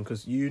situation,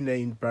 because you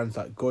named brands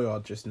like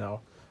Goyard just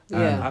now. And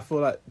Yeah. I feel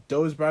like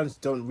those brands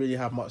don't really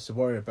have much to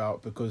worry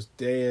about because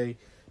they're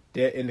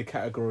in the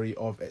category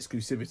of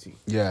exclusivity.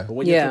 Yeah. But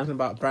when you're Yeah. talking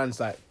about brands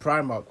like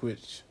Primark,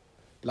 which,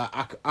 like,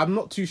 I'm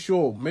not too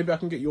sure. Maybe I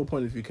can get your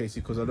point of view,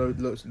 Casey, because I know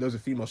loads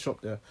of female shop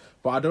there.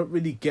 But I don't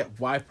really get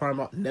why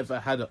Primark never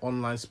had an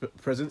online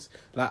presence.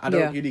 Like, I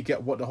don't really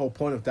get what the whole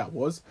point of that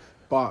was.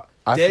 But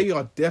they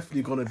are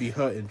definitely going to be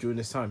hurting during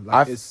this time.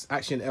 Like, it's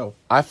actually an L.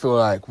 I feel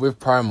like with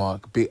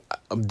Primark,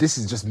 this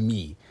is just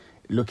me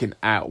looking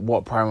at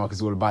what Primark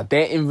is all about.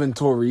 Their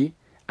inventory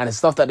and the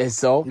stuff that they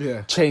sell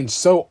change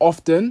so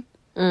often,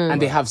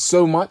 and they have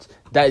so much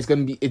that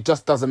it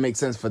just doesn't make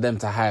sense for them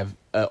to have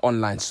an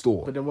online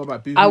store. But then what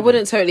about Boohoo? I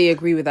wouldn't totally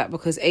agree with that,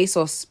 because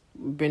ASOS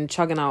been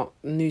chugging out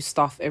new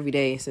stuff every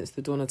day since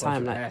the dawn of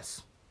time. Like,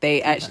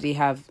 they actually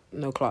have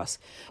no class.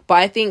 But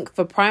I think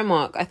for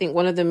Primark, I think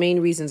one of the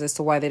main reasons as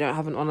to why they don't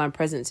have an online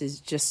presence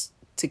is just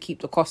to keep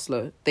the cost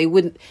low. They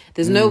wouldn't.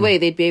 There's no way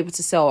they'd be able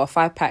to sell a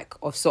 5-pack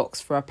of socks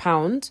for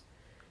 £1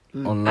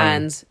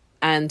 Online.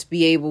 and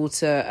be able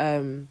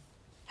to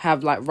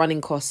have like running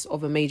costs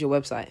of a major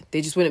website.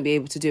 They just wouldn't be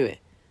able to do it.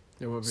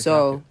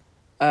 So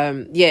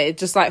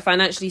just like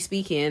financially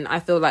speaking, I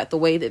feel like the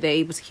way that they're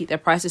able to keep their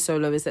prices so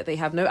low is that they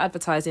have no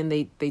advertising,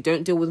 they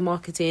don't deal with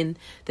marketing,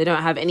 they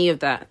don't have any of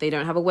that, they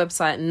don't have a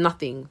website,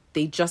 nothing.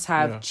 They just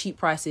have cheap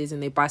prices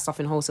and they buy stuff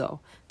in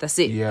wholesale. That's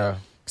it. Yeah.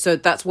 So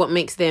that's what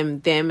makes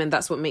them, and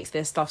that's what makes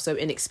their stuff so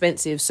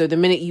inexpensive. So the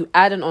minute you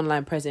add an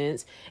online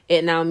presence,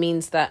 it now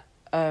means that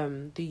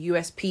the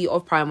USP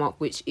of Primark,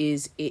 which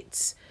is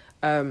it's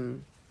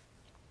what's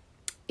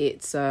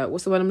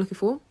the word I'm looking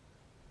for?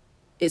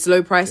 It's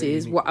low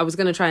prices. What I was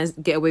gonna try and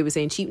get away with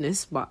saying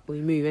cheapness, but we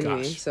move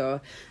anyway. Gosh.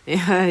 So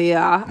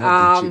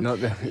yeah. Not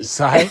the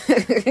side.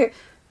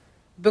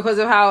 Because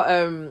of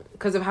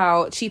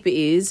how cheap it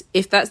is,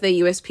 if that's their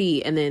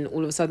USP, and then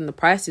all of a sudden the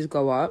prices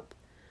go up,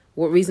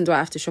 what reason do I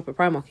have to shop at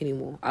Primark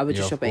anymore? I would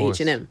just shop at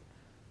H&M.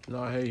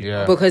 No, I hear you.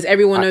 Yeah. Because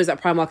everyone knows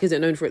that Primark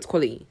isn't known for its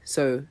quality.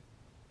 So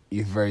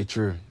It's very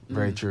true.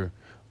 Very true.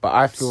 But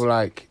I feel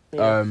like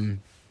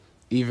even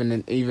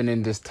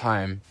in this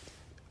time,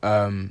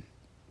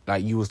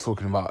 like you was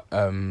talking about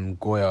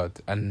Goyard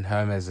and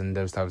Hermes and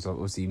those types of,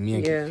 obviously me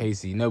and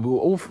Casey. No, we were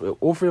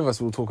all three of us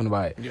were talking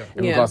about it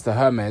in regards to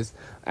Hermes,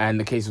 and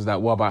the case was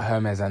that what about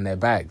Hermes and their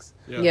bags?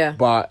 Yeah.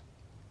 But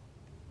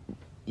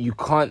you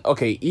can't.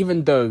 Okay,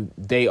 even though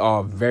they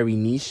are very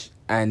niche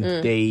and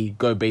they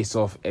go based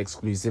off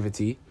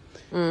exclusivity,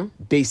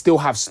 they still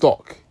have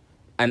stock,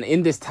 and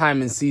in this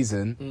time and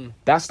season,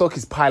 that stock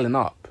is piling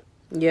up.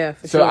 Yeah,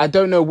 for So sure. I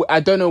don't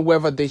know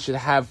whether they should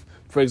have,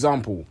 for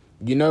example,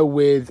 you know,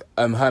 with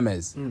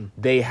Hermes,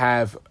 they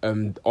have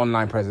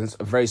online presence,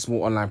 a very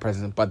small online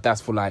presence, but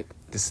that's for like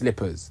the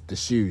slippers, the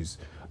shoes,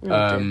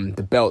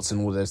 the belts,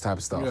 and all those type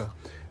of stuff. Yeah.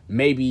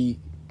 Maybe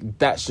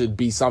that should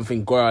be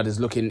something Goyard is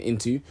looking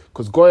into,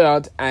 because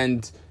Goyard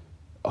and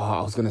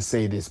I was gonna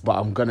say this, but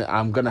I'm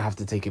gonna have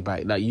to take it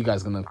back. Like, you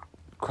guys gonna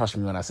crush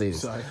me when I say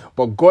this. Sorry.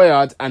 But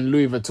Goyard and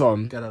Louis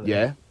Vuitton, Get out of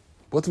yeah.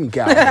 What do you mean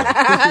get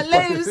out of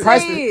Let him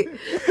say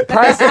it.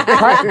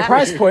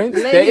 price point,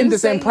 they're in the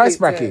same say price it,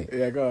 bracket.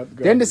 Yeah, go on.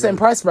 They're in the same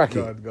price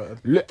bracket. Go on.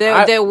 Look,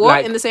 They're what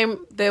like, in the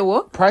same? They're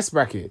what? price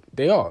bracket?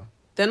 They are.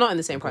 They're not in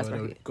the same price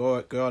bracket. Go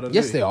on.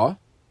 Yes, they are.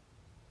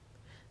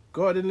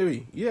 Go on,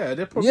 Louis. Yeah,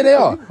 they're probably. Yeah, they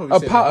are. probably A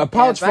say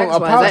pouch that. Yeah,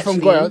 from bags-wise, from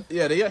actually. Goyard.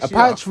 Yeah, they A actually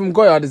pouch are. from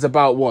Goyard is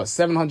about what,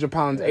 £700,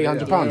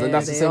 £800, and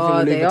that's the they same are, thing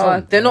with Louis they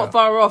are. Vuitton. They're not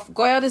far off.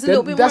 Goyard is a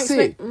little bit more That's it.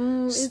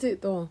 expensive. Is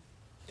it though?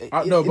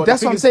 No, but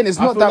That's the what I'm thing saying. It's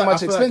I not feel that like- much I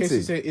feel like expensive.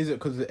 Casey said, is it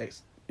because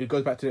it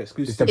goes back to the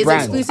exclusive? It's the It's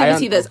brand.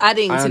 exclusivity that's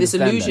adding I to this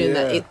understand illusion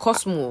that. that Yeah. it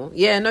costs more.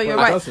 Yeah, no, you're It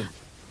right. doesn't.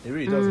 It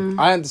really doesn't.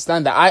 I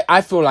understand that.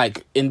 I feel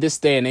like in this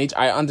day and age,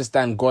 I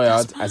understand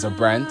Goyard as a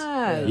brand.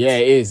 mad. Yeah,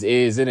 it is,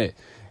 isn't it?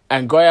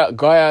 And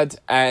Goyard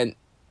and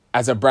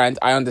as a brand,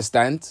 I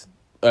understand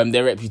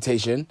their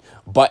reputation,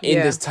 but in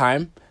this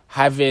time,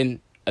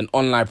 having an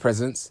online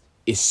presence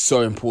is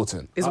so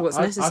important. Is what's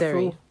I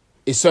necessary. feel-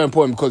 It's so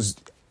important because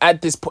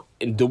at this point,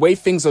 the way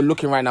things are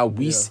looking right now,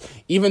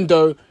 even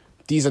though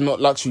these are not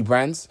luxury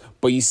brands,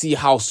 but you see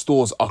how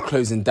stores are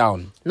closing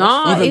down.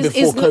 No, even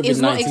before it's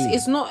not. COVID-19.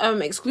 It's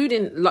not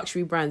excluding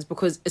luxury brands,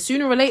 because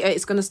sooner or later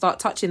it's going to start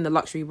touching the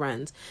luxury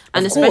brands,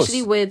 and Of course.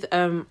 especially with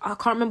I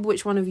can't remember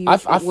which one of you I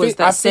was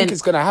that think sent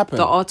it's gonna happen.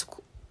 the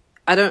article.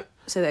 I don't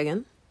say that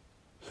again.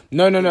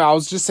 No. I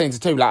was just saying to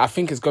Toby, like, I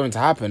think it's going to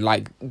happen.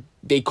 Like,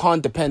 they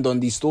can't depend on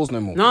these stores no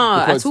more.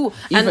 No, Because at all.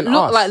 Even And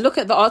us, look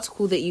at the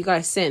article that you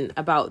guys sent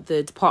about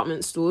the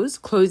department stores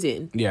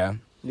closing. yeah,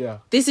 Yeah.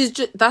 This is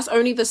that's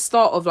only the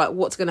start of like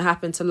what's going to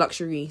happen to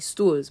luxury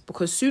stores,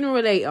 because sooner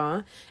or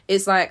later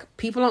it's like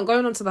people aren't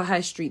going onto the high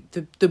street.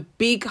 The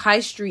big high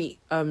street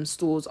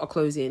stores are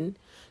closing,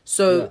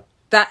 so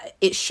that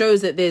it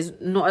shows that there's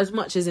not as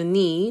much as a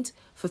need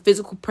for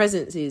physical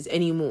presences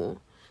anymore.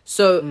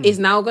 So it's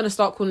now going to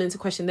start calling into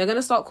question. They're going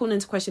to start calling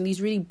into question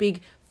these really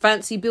big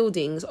fancy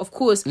buildings. Of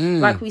course,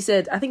 like we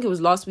said, I think it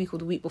was last week or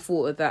the week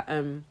before, that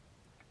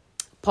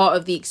part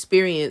of the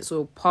experience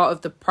or part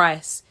of the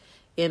price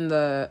in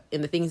the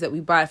things that we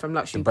buy from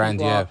luxury The brand,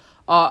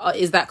 people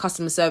is that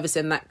customer service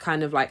and that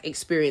kind of like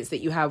experience that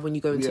you have when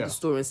you go into the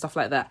store and stuff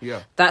like that.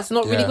 Yeah. That's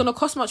not really Yeah. going to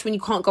cost much when you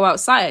can't go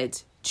outside.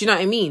 Do you know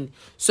what I mean?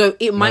 So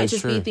it might it's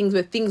just true. be things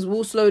where things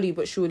will slowly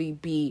but surely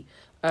be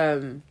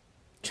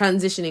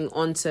transitioning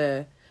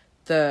onto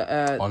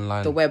the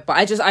Online. the web. But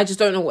I just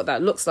don't know what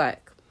that looks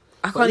like.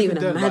 I But can't even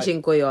even then, imagine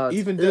like, Goyard.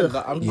 Even then, Ugh.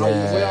 like, the way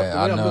Yeah,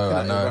 I'm I looking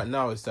at know. it right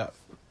now is that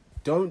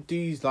don't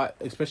these, like,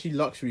 especially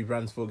luxury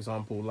brands, for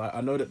example, like,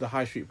 I know that the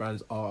high street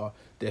brands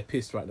they're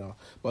pissed right now,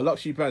 but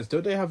luxury brands,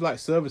 don't they have like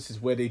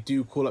services where they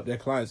do call up their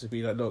clients to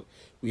be like, look,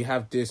 we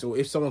have this, or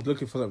if someone's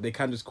looking for something, they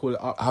can just call it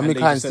up. How and many they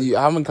clients just do you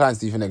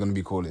think they're going to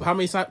be calling? How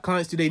many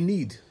clients do they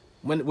need?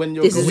 When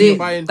you're, This is when you're it.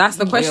 buying, That's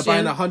the when you're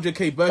buying question.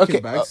 100k Birkin Okay,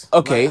 bags.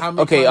 okay, like, how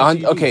many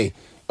clients do you need?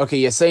 okay.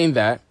 You're saying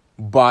that,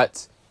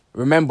 but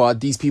remember,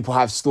 these people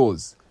have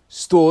stores.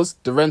 Stores,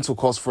 the rental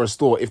cost for a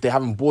store, if they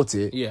haven't bought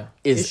it, Yeah.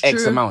 is It's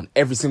X true. amount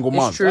every single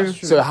month. true. That's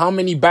true. So how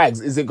many bags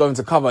is it going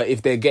to cover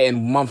if they're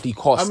getting monthly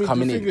costs the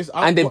coming thing in, is,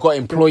 and they've got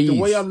employees, The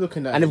way I'm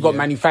looking at and it, they've got yeah,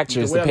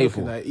 manufacturers the way to pay I'm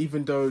looking for? at it,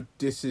 even though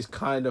this is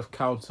kind of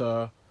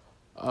counter,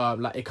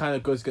 like, it kind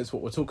of goes against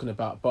what we're talking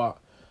about, but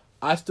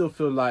I still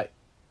feel like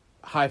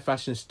high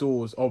fashion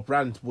stores or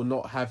brands will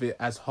not have it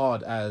as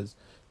hard as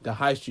the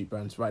high street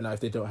brands right now if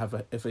they don't have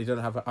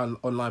an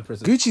online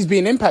presence. Gucci's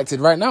being impacted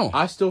right now.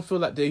 I still feel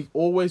like they've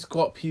always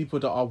got people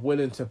that are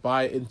willing to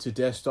buy into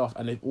their stuff,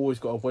 and they've always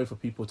got a way for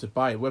people to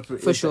buy it. Whether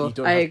it For is sure. that you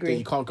don't I have agree. that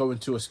you can't go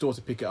into a store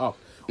to pick it up,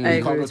 or I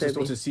you can't agree go to a store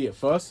totally. to see it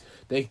first.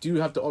 They do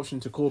have the option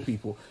to call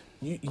people.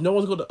 No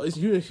one's got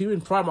you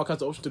in Primark has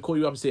the option to call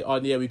you up and say, "Oh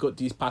yeah, we got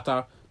these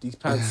these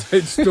pants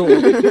in store.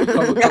 come and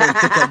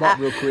pick them up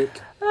real quick."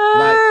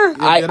 Like,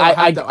 they don't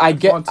have that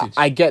advantage.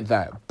 I get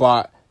that,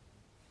 but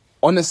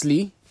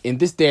honestly, in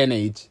this day and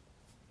age,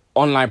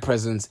 online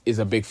presence is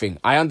a big thing.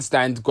 I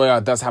understand Goya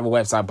does have a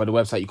website, but the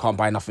website you can't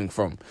buy nothing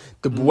from.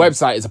 The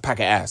website is a pack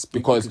of ass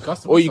because, You can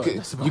customize or you something, can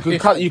that's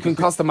about it. you can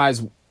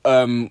customize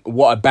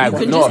what a bag, You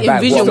can not just a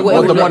bag, envision what it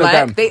would look like.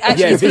 monogram. They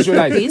actually take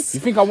visualize. pictures, You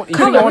think I want? You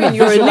Colour think I want to in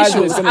your visualize what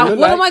initials. it's gonna And look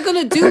what like? am I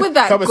going to do with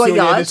that, Come and see your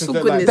Goyard? initials For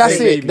look like goodness That's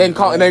sake. it. Then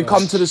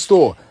come to the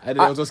store. And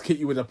then they'll just hit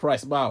you with a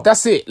price. Wow.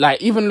 That's it.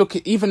 Like even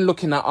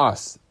looking at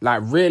us,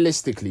 like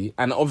realistically,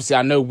 and obviously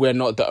I know we're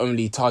not the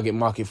only target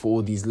market for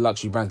all these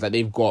luxury brands. Like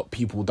they've got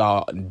people that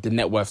are the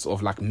net worths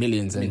of like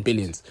millions and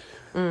billions.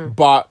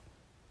 But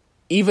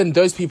even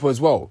those people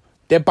as well,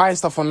 they're buying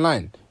stuff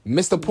online.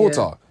 Mr.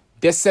 Porter, Yeah.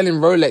 they're selling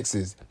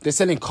Rolexes, they're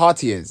selling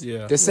Cartiers,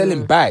 Yeah. they're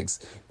selling bags.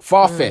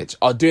 Farfetch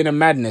are doing a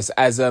madness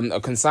as a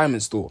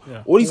consignment store.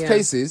 Yeah. All these Yeah.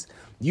 places,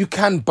 you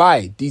can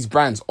buy these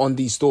brands on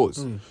these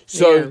stores.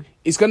 So Yeah.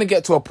 it's going to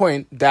get to a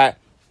point that,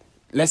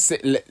 let's say,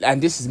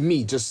 and this is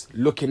me just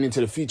looking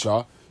into the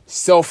future,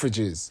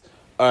 Selfridges,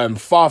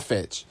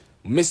 Farfetch,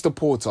 Mr.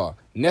 Porter,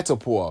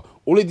 Net-a-Porter,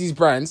 all of these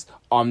brands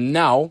are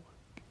now,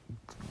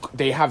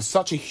 they have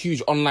such a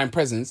huge online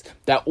presence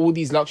that all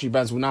these luxury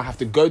brands will now have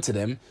to go to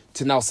them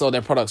to now sell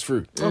their products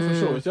through. Oh, for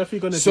sure. It's definitely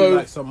going to So- be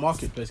like some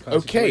marketplace kind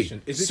of Okay,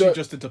 situation. It's so- literally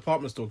just a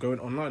department store going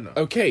online now.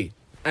 Okay,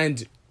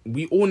 and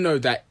we all know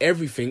that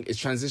everything is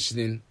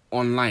transitioning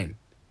online.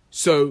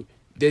 So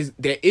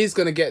there is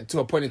going to get to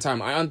a point in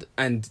time,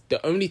 and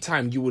the only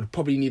time you would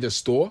probably need a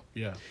store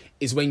Yeah.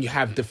 is when you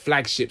have the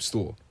flagship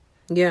store.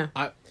 Yeah.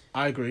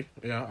 I agree.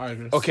 Yeah, I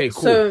agree. Okay,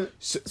 cool.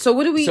 So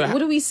what do we so- what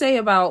do we say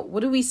about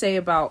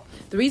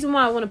the reason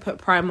why I want to put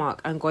Primark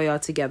and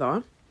Goyard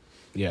together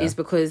yeah, is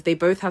because they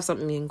both have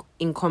something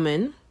in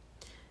common.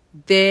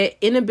 Their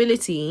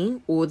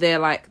inability or their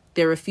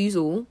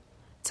refusal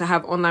to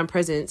have online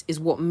presence is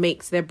what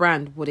makes their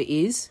brand what it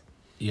is.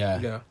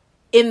 Yeah.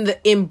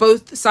 In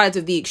both sides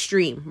of the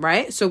extreme,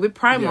 right? So with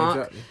Primark,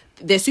 exactly.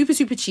 they're super,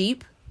 super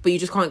cheap, but you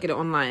just can't get it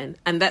online.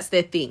 And that's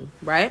their thing,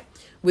 right?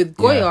 With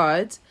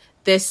Goyard,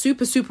 they're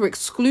super, super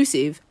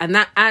exclusive, and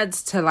that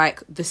adds to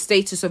like the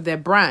status of their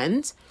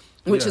brand,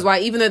 which is why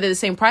even though they're the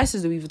same price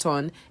as Louis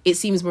Vuitton, it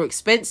seems more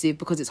expensive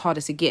because it's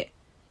harder to get.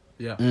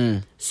 Yeah.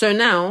 So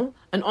now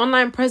an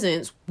online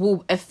presence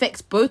will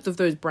affect both of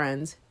those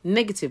brands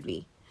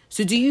negatively.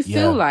 So do you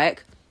feel Yeah.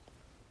 like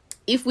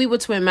if we were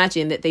to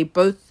imagine that they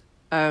both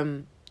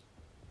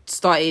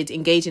started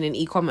engaging in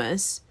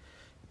e-commerce,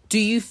 do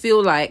you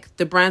feel like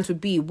the brands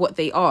would be what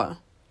they are?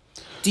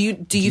 Do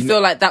you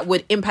feel like that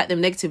would impact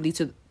them negatively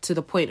to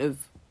the point of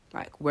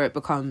like where it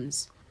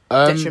becomes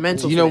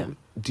detrimental do you for know? them?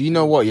 Do you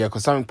know what? Yeah,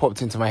 because something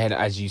popped into my head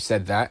as you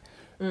said that.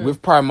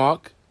 With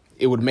Primark,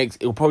 it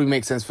will probably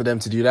make sense for them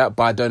to do that,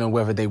 but I don't know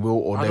whether they will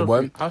or they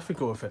won't. I think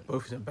it will affect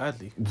both of them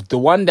badly. The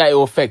one that it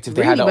will affect if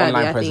they had Really an badly,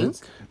 online I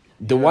presence,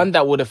 the one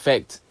that would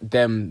affect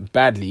them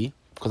badly,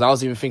 because I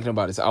was even thinking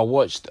about this. I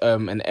watched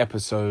an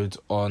episode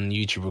on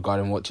YouTube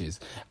regarding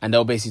watches, and they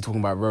were basically talking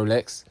about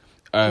Rolex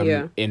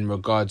in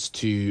regards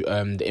to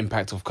the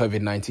impact of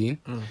COVID-19.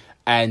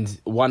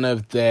 And one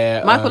of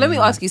their Michael, let me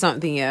ask you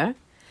something, yeah?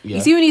 Yeah.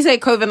 You see when you say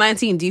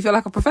COVID-19, do you feel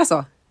like a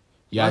professor?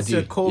 Yeah, I I do.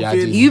 said COVID. Yeah, I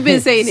do. You've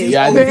been saying it.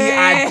 Yeah, I do.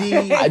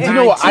 COVID-19. Do you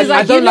know what? She's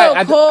like, I don't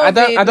like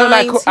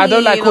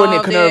calling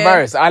it COVID-19 out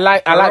coronavirus. I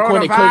like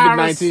calling it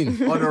COVID-19.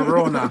 Coronavirus or the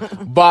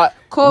Rona. But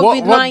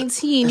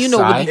COVID-19, you know,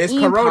 Sai? with the It's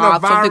impact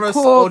coronavirus of the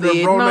or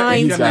the Rona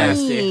if you're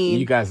COVID-19.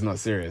 you guys are not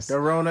serious. The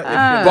Rona.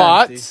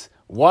 But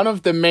one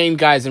of the main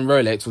guys in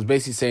Rolex was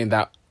basically saying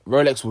that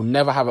Rolex will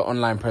never have an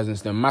online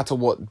presence no matter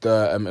what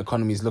the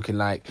economy is looking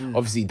like.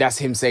 Obviously, that's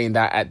him saying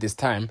that at this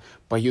time.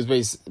 But he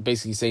was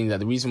basically saying that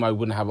the reason why we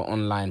wouldn't have an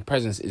online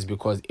presence is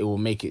because it will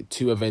make it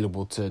too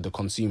available to the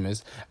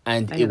consumers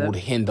and it would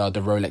hinder the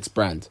Rolex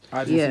brand.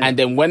 Yeah. And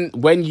then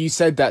when you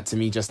said that to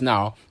me just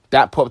now,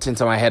 that popped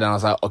into my head and I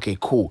was like, okay,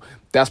 cool.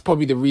 That's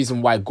probably the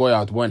reason why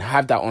Goyard won't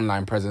have that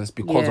online presence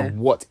because of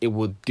what it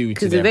would do to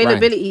Because their brand.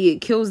 availability, it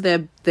kills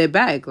their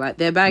bag. Like,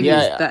 their bag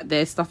Yeah. is that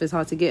their stuff is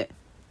hard to get.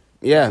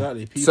 Yeah.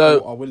 Exactly. People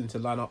So are willing to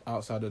line up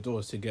outside the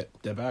doors to get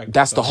their bag.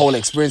 that's the whole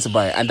experience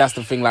about it, and that's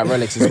the thing like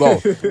Rolex as well.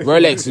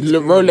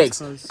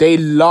 Rolex, they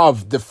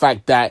love the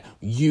fact that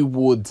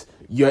you're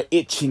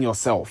itching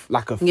yourself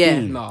like a Yeah.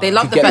 fiend. They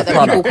love to the get fact the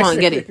that people product. can't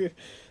get it.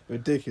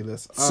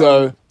 Ridiculous.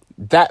 So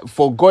that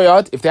for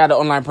Goyard, if they had an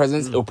online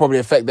presence, it will probably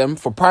affect them.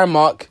 For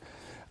Primark,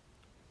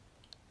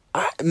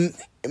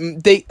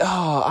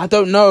 I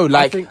don't know.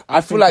 Like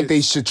I feel like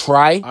they should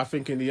try. I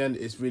think in the end,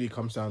 it really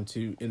comes down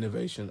to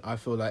innovation. I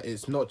feel like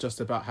it's not just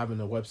about having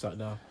a website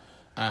now.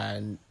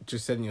 and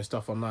just selling your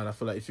stuff online. I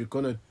feel like if you're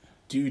gonna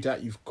do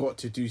that, you've got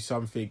to do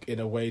something in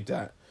a way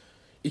that,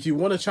 if you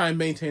want to try and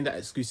maintain that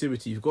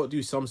exclusivity, you've got to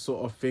do some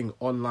sort of thing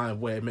online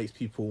where it makes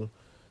people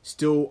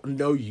still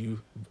know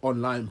you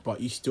online, but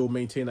you still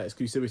maintain that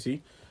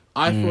exclusivity.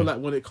 I feel like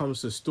when it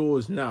comes to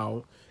stores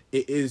now,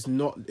 it's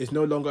no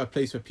longer a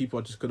place where people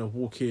are just going to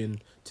walk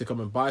in to come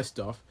and buy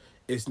stuff.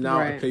 It's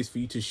now a place for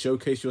you to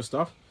showcase your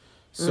stuff.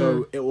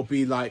 So it will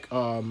be like,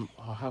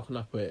 how can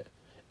I put it?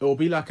 It will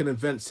be like an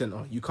event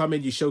center. You come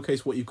in, you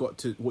showcase what you've got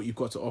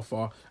to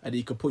offer, and then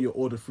you can put your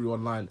order through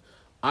online.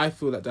 I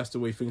feel that that's the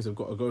way things have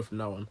got to go from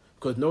now on.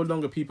 Because no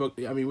longer people,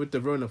 I mean, with the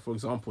Rona, for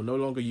example, no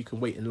longer you can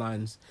wait in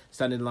lines,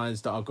 stand in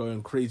lines that are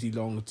going crazy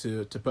long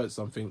to purchase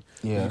something.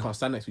 Yeah. You can't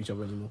stand next to each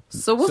other anymore.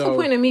 So what's the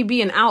point of me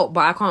being out,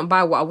 but I can't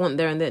buy what I want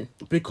there and then?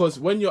 Because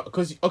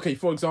okay,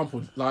 for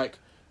example, like,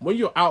 when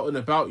you're out and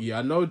about,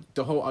 I know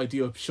the whole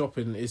idea of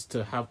shopping is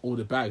to have all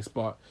the bags,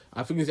 but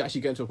I think it's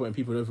actually getting to a point where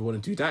people don't even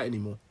want to do that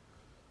anymore.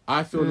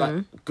 I feel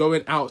like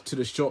going out to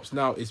the shops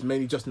now is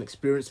mainly just an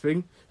experience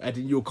thing, and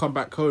then you'll come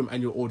back home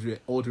and you'll order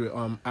it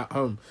at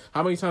home.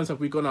 How many times have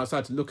we gone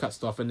outside to look at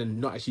stuff and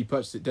then not actually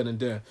purchase it then and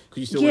there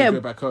because you still want to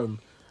go back home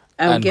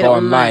and go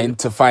online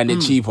to find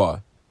it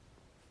cheaper?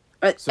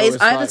 So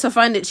it's either to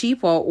find it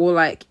cheaper, or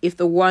like if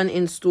the one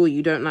in store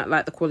you don't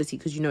like the quality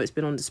because you know it's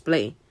been on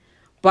display.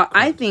 But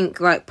I think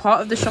like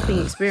part of the shopping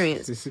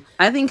experience,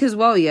 I think as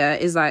well,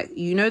 is like,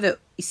 you know, that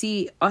you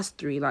see us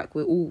three, like,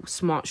 we're all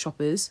smart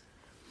shoppers.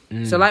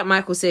 So like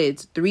Michael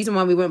said, the reason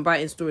why we won't buy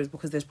it in store is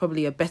because there's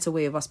probably a better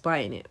way of us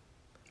buying it.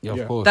 Yeah,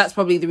 of course. That's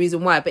probably the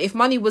reason why. But if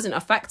money wasn't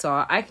a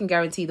factor, I can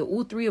guarantee that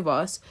all three of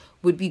us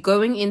would be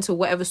going into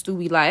whatever store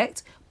we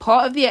liked.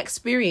 Part of the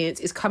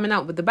experience is coming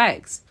out with the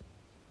bags.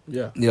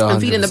 Yeah.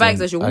 And feeling the 100%. bags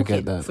as you're I walking,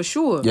 get that. for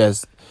sure.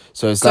 Yes.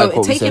 So it's like what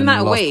we said taking in that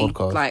the last away,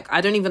 podcast. like, I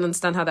don't even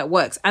understand how that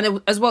works.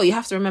 And as well, you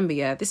have to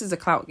remember, this is a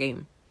clout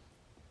game.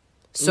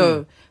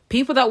 So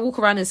people that walk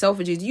around in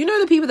Selfridges, you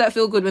know, the people that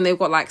feel good when they've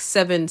got like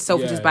 7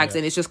 Selfridges bags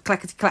and it's just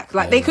clackety clack.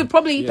 Like they could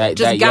probably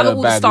just gather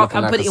all the stuff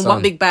and put it in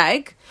one big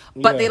bag.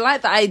 But they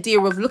like the idea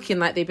of looking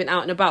like they've been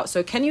out and about.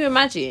 So can you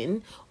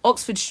imagine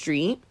Oxford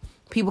Street,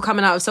 people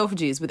coming out of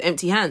Selfridges with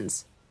empty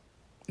hands?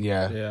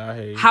 Yeah. Yeah, I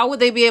hate you. How would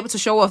they be able to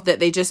show off that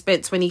they just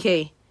spent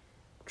 20k?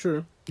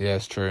 True. Yeah,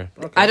 it's true.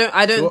 Okay.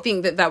 I don't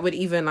think that would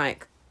even,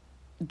 like,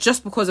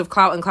 just because of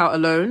clout and clout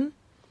alone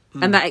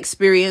and that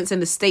experience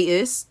and the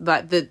status,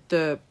 like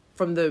the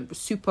from the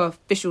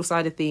superficial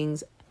side of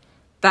things,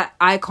 that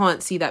I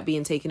can't see that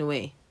being taken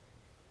away.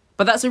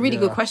 But that's a really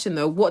good question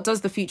though. What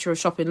does the future of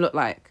shopping look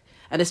like?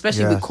 And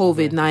especially with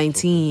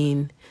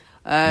COVID-19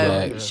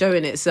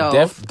 showing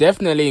itself.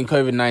 Definitely in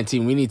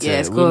COVID-19 we need to. Yeah,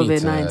 it's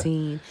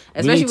COVID-19.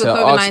 Especially with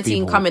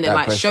COVID-19 coming and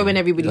like showing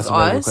everybody's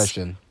eyes.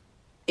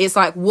 It's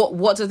like,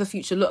 what does the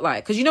future look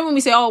like? Because you know when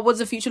we say, oh, what does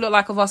the future look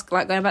like of us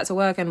like going back to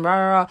work and rah,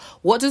 rah, rah,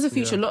 what does the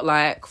future look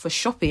like for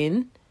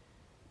shopping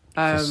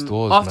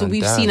stores, after man,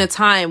 we've seen a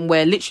time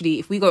where literally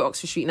if we go to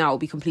Oxford Street now it'll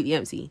be completely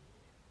empty?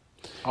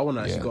 I want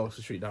to actually go to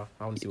Oxford Street now.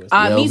 I want to see what it's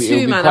like. Me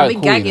too, man. I've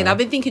been cool, gagging. you know? I've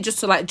been thinking just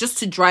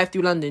to drive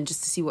through London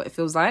just to see what it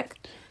feels like.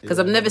 Because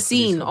I've never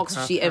seen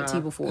Oxford Street empty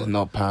before. It's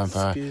not pan.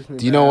 Excuse me,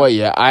 Do you know what?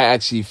 Yeah, I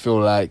actually feel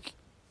like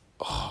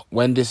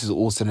when this is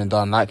all said and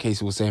done, like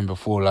Casey was saying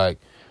before, like,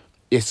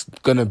 it's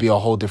gonna be a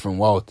whole different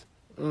world.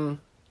 In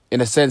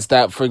a sense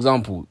that, for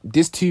example,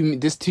 this 2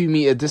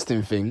 meter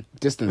distance thing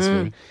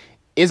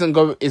is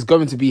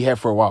going to be here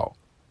for a while.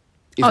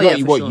 It's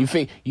not what sure.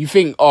 you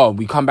think. Oh,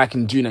 we come back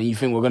in June and you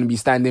think we're going to be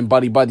standing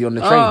buddy on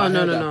the train. Oh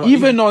no.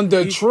 Even on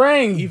the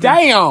train,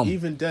 damn.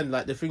 Even then,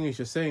 like, the thing is,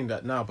 you're saying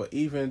that now, but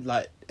even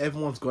like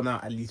everyone's gone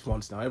out at least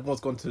once now.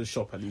 Everyone's gone to the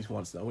shop at least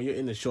once now. When you're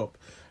in the shop,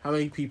 how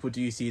many people do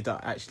you see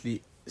that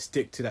actually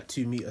stick to that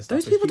 2 meters?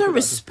 Those people don't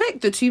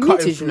respect the 2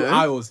 meters, you know.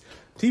 Aisles.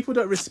 People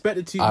don't respect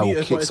the 2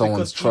 meters, but it's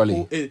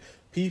because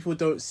people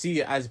don't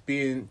see it as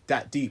being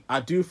that deep.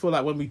 I do feel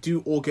like when we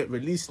do all get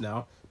released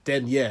now,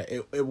 then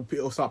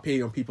it'll start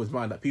playing on people's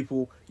mind. Like,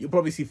 you'll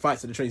probably see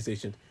fights at the train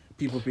station.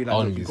 People be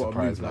like, "You've got to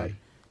move." Like,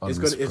 it's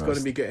going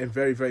to be getting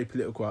very, very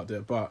political out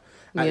there. But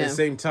at the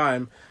same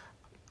time,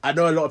 I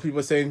know a lot of people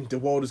are saying the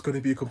world is going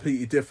to be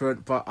completely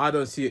different, but I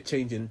don't see it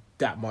changing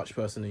that much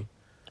personally.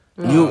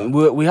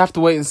 We have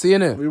to wait and see,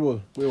 innit? We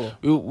will.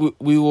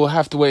 We will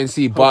have to wait and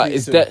see. But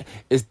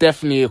it's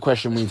definitely a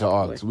question we need to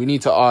ask. We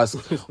need to ask,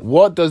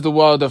 what does the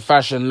world of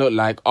fashion look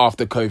like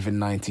after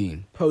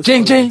COVID-19?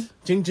 Jing jing.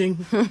 Jing jing.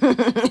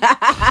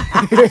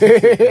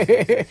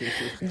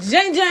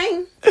 Jing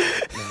jing.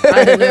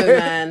 I don't know,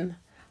 man.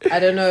 I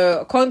don't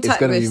know. Contactless. It's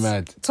gonna be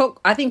mad.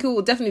 I think it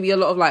will definitely be a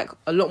lot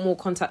more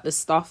contactless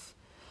stuff.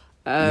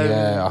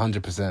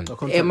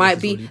 100%. It might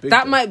be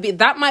that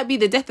might be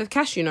the death of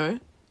cash, you know.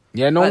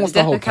 Yeah, no one wants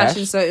to hold cash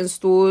in certain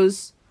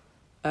stores.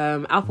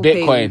 Apple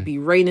Pay will be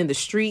reigning the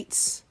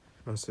streets.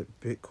 I said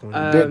Bitcoin.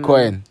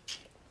 Bitcoin.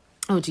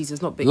 Oh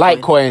Jesus, not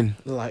Bitcoin.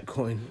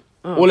 Litecoin.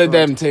 Oh, all of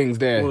them things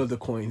there. All of the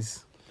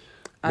coins.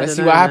 Let's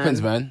see what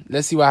happens, man.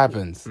 Let's see what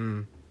happens.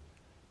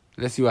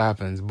 Let's see what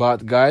happens.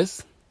 But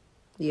guys,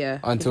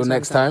 until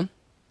next time.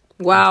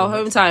 Wow,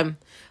 home time.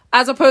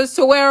 as opposed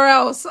to where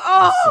else?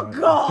 Oh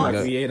God!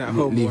 Like we ain't at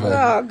home. Leave her.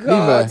 Oh, Leave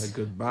God. her.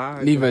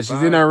 Goodbye. Leave her.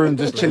 She's in her room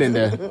just chilling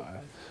there.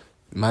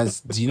 Man,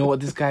 do you know what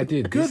this guy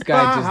did? This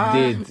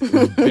guy just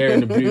did Bear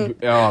in the blue.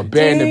 Oh,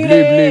 Bear in the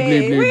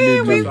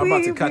blue. I'm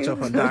about to catch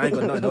up on that. I ain't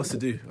got nothing else to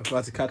do. I'm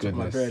about to catch up on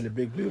my Bear in the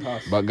big blue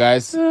house. But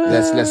guys,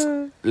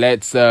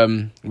 let's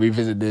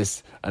revisit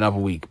this another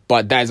week.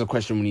 But that is a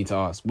question we need to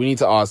ask. We need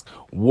to ask,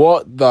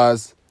 what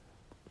does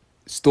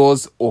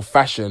stores or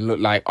fashion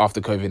look like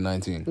after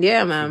COVID-19?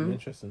 Yeah, man.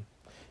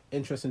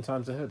 Interesting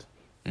times ahead.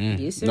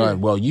 You see? No,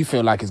 well, you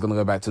feel like it's gonna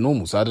go back to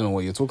normal, so I don't know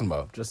what you're talking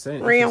about. Just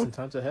saying, Real. interesting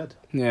times ahead.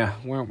 Yeah,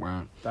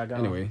 wow.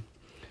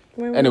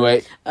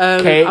 Anyway,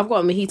 Kate, I've got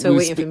a mojito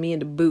waiting for me in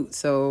the boot.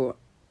 So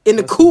in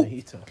the coupe,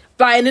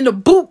 flying in the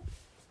boot.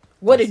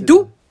 What it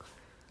do?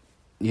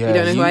 yeah, You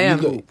don't know who I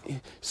am?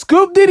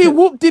 Scoop diddy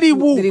whoop diddy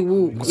whoop. Diddy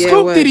whoop. Yeah,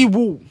 Scoop word. diddy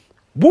whoop.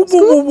 Whoop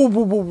whoop whoop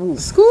whoop whoop whoop.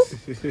 Scoop,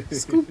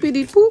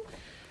 scoopity poop,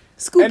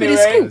 scoopity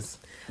Anyway, scoop.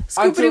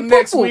 Until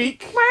next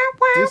week.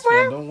 This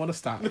one don't want to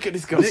stop. Look at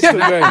this girl still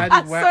going.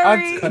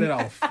 Sorry. Cut it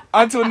off.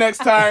 Until next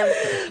time.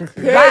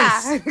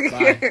 Bye.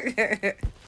 Bye.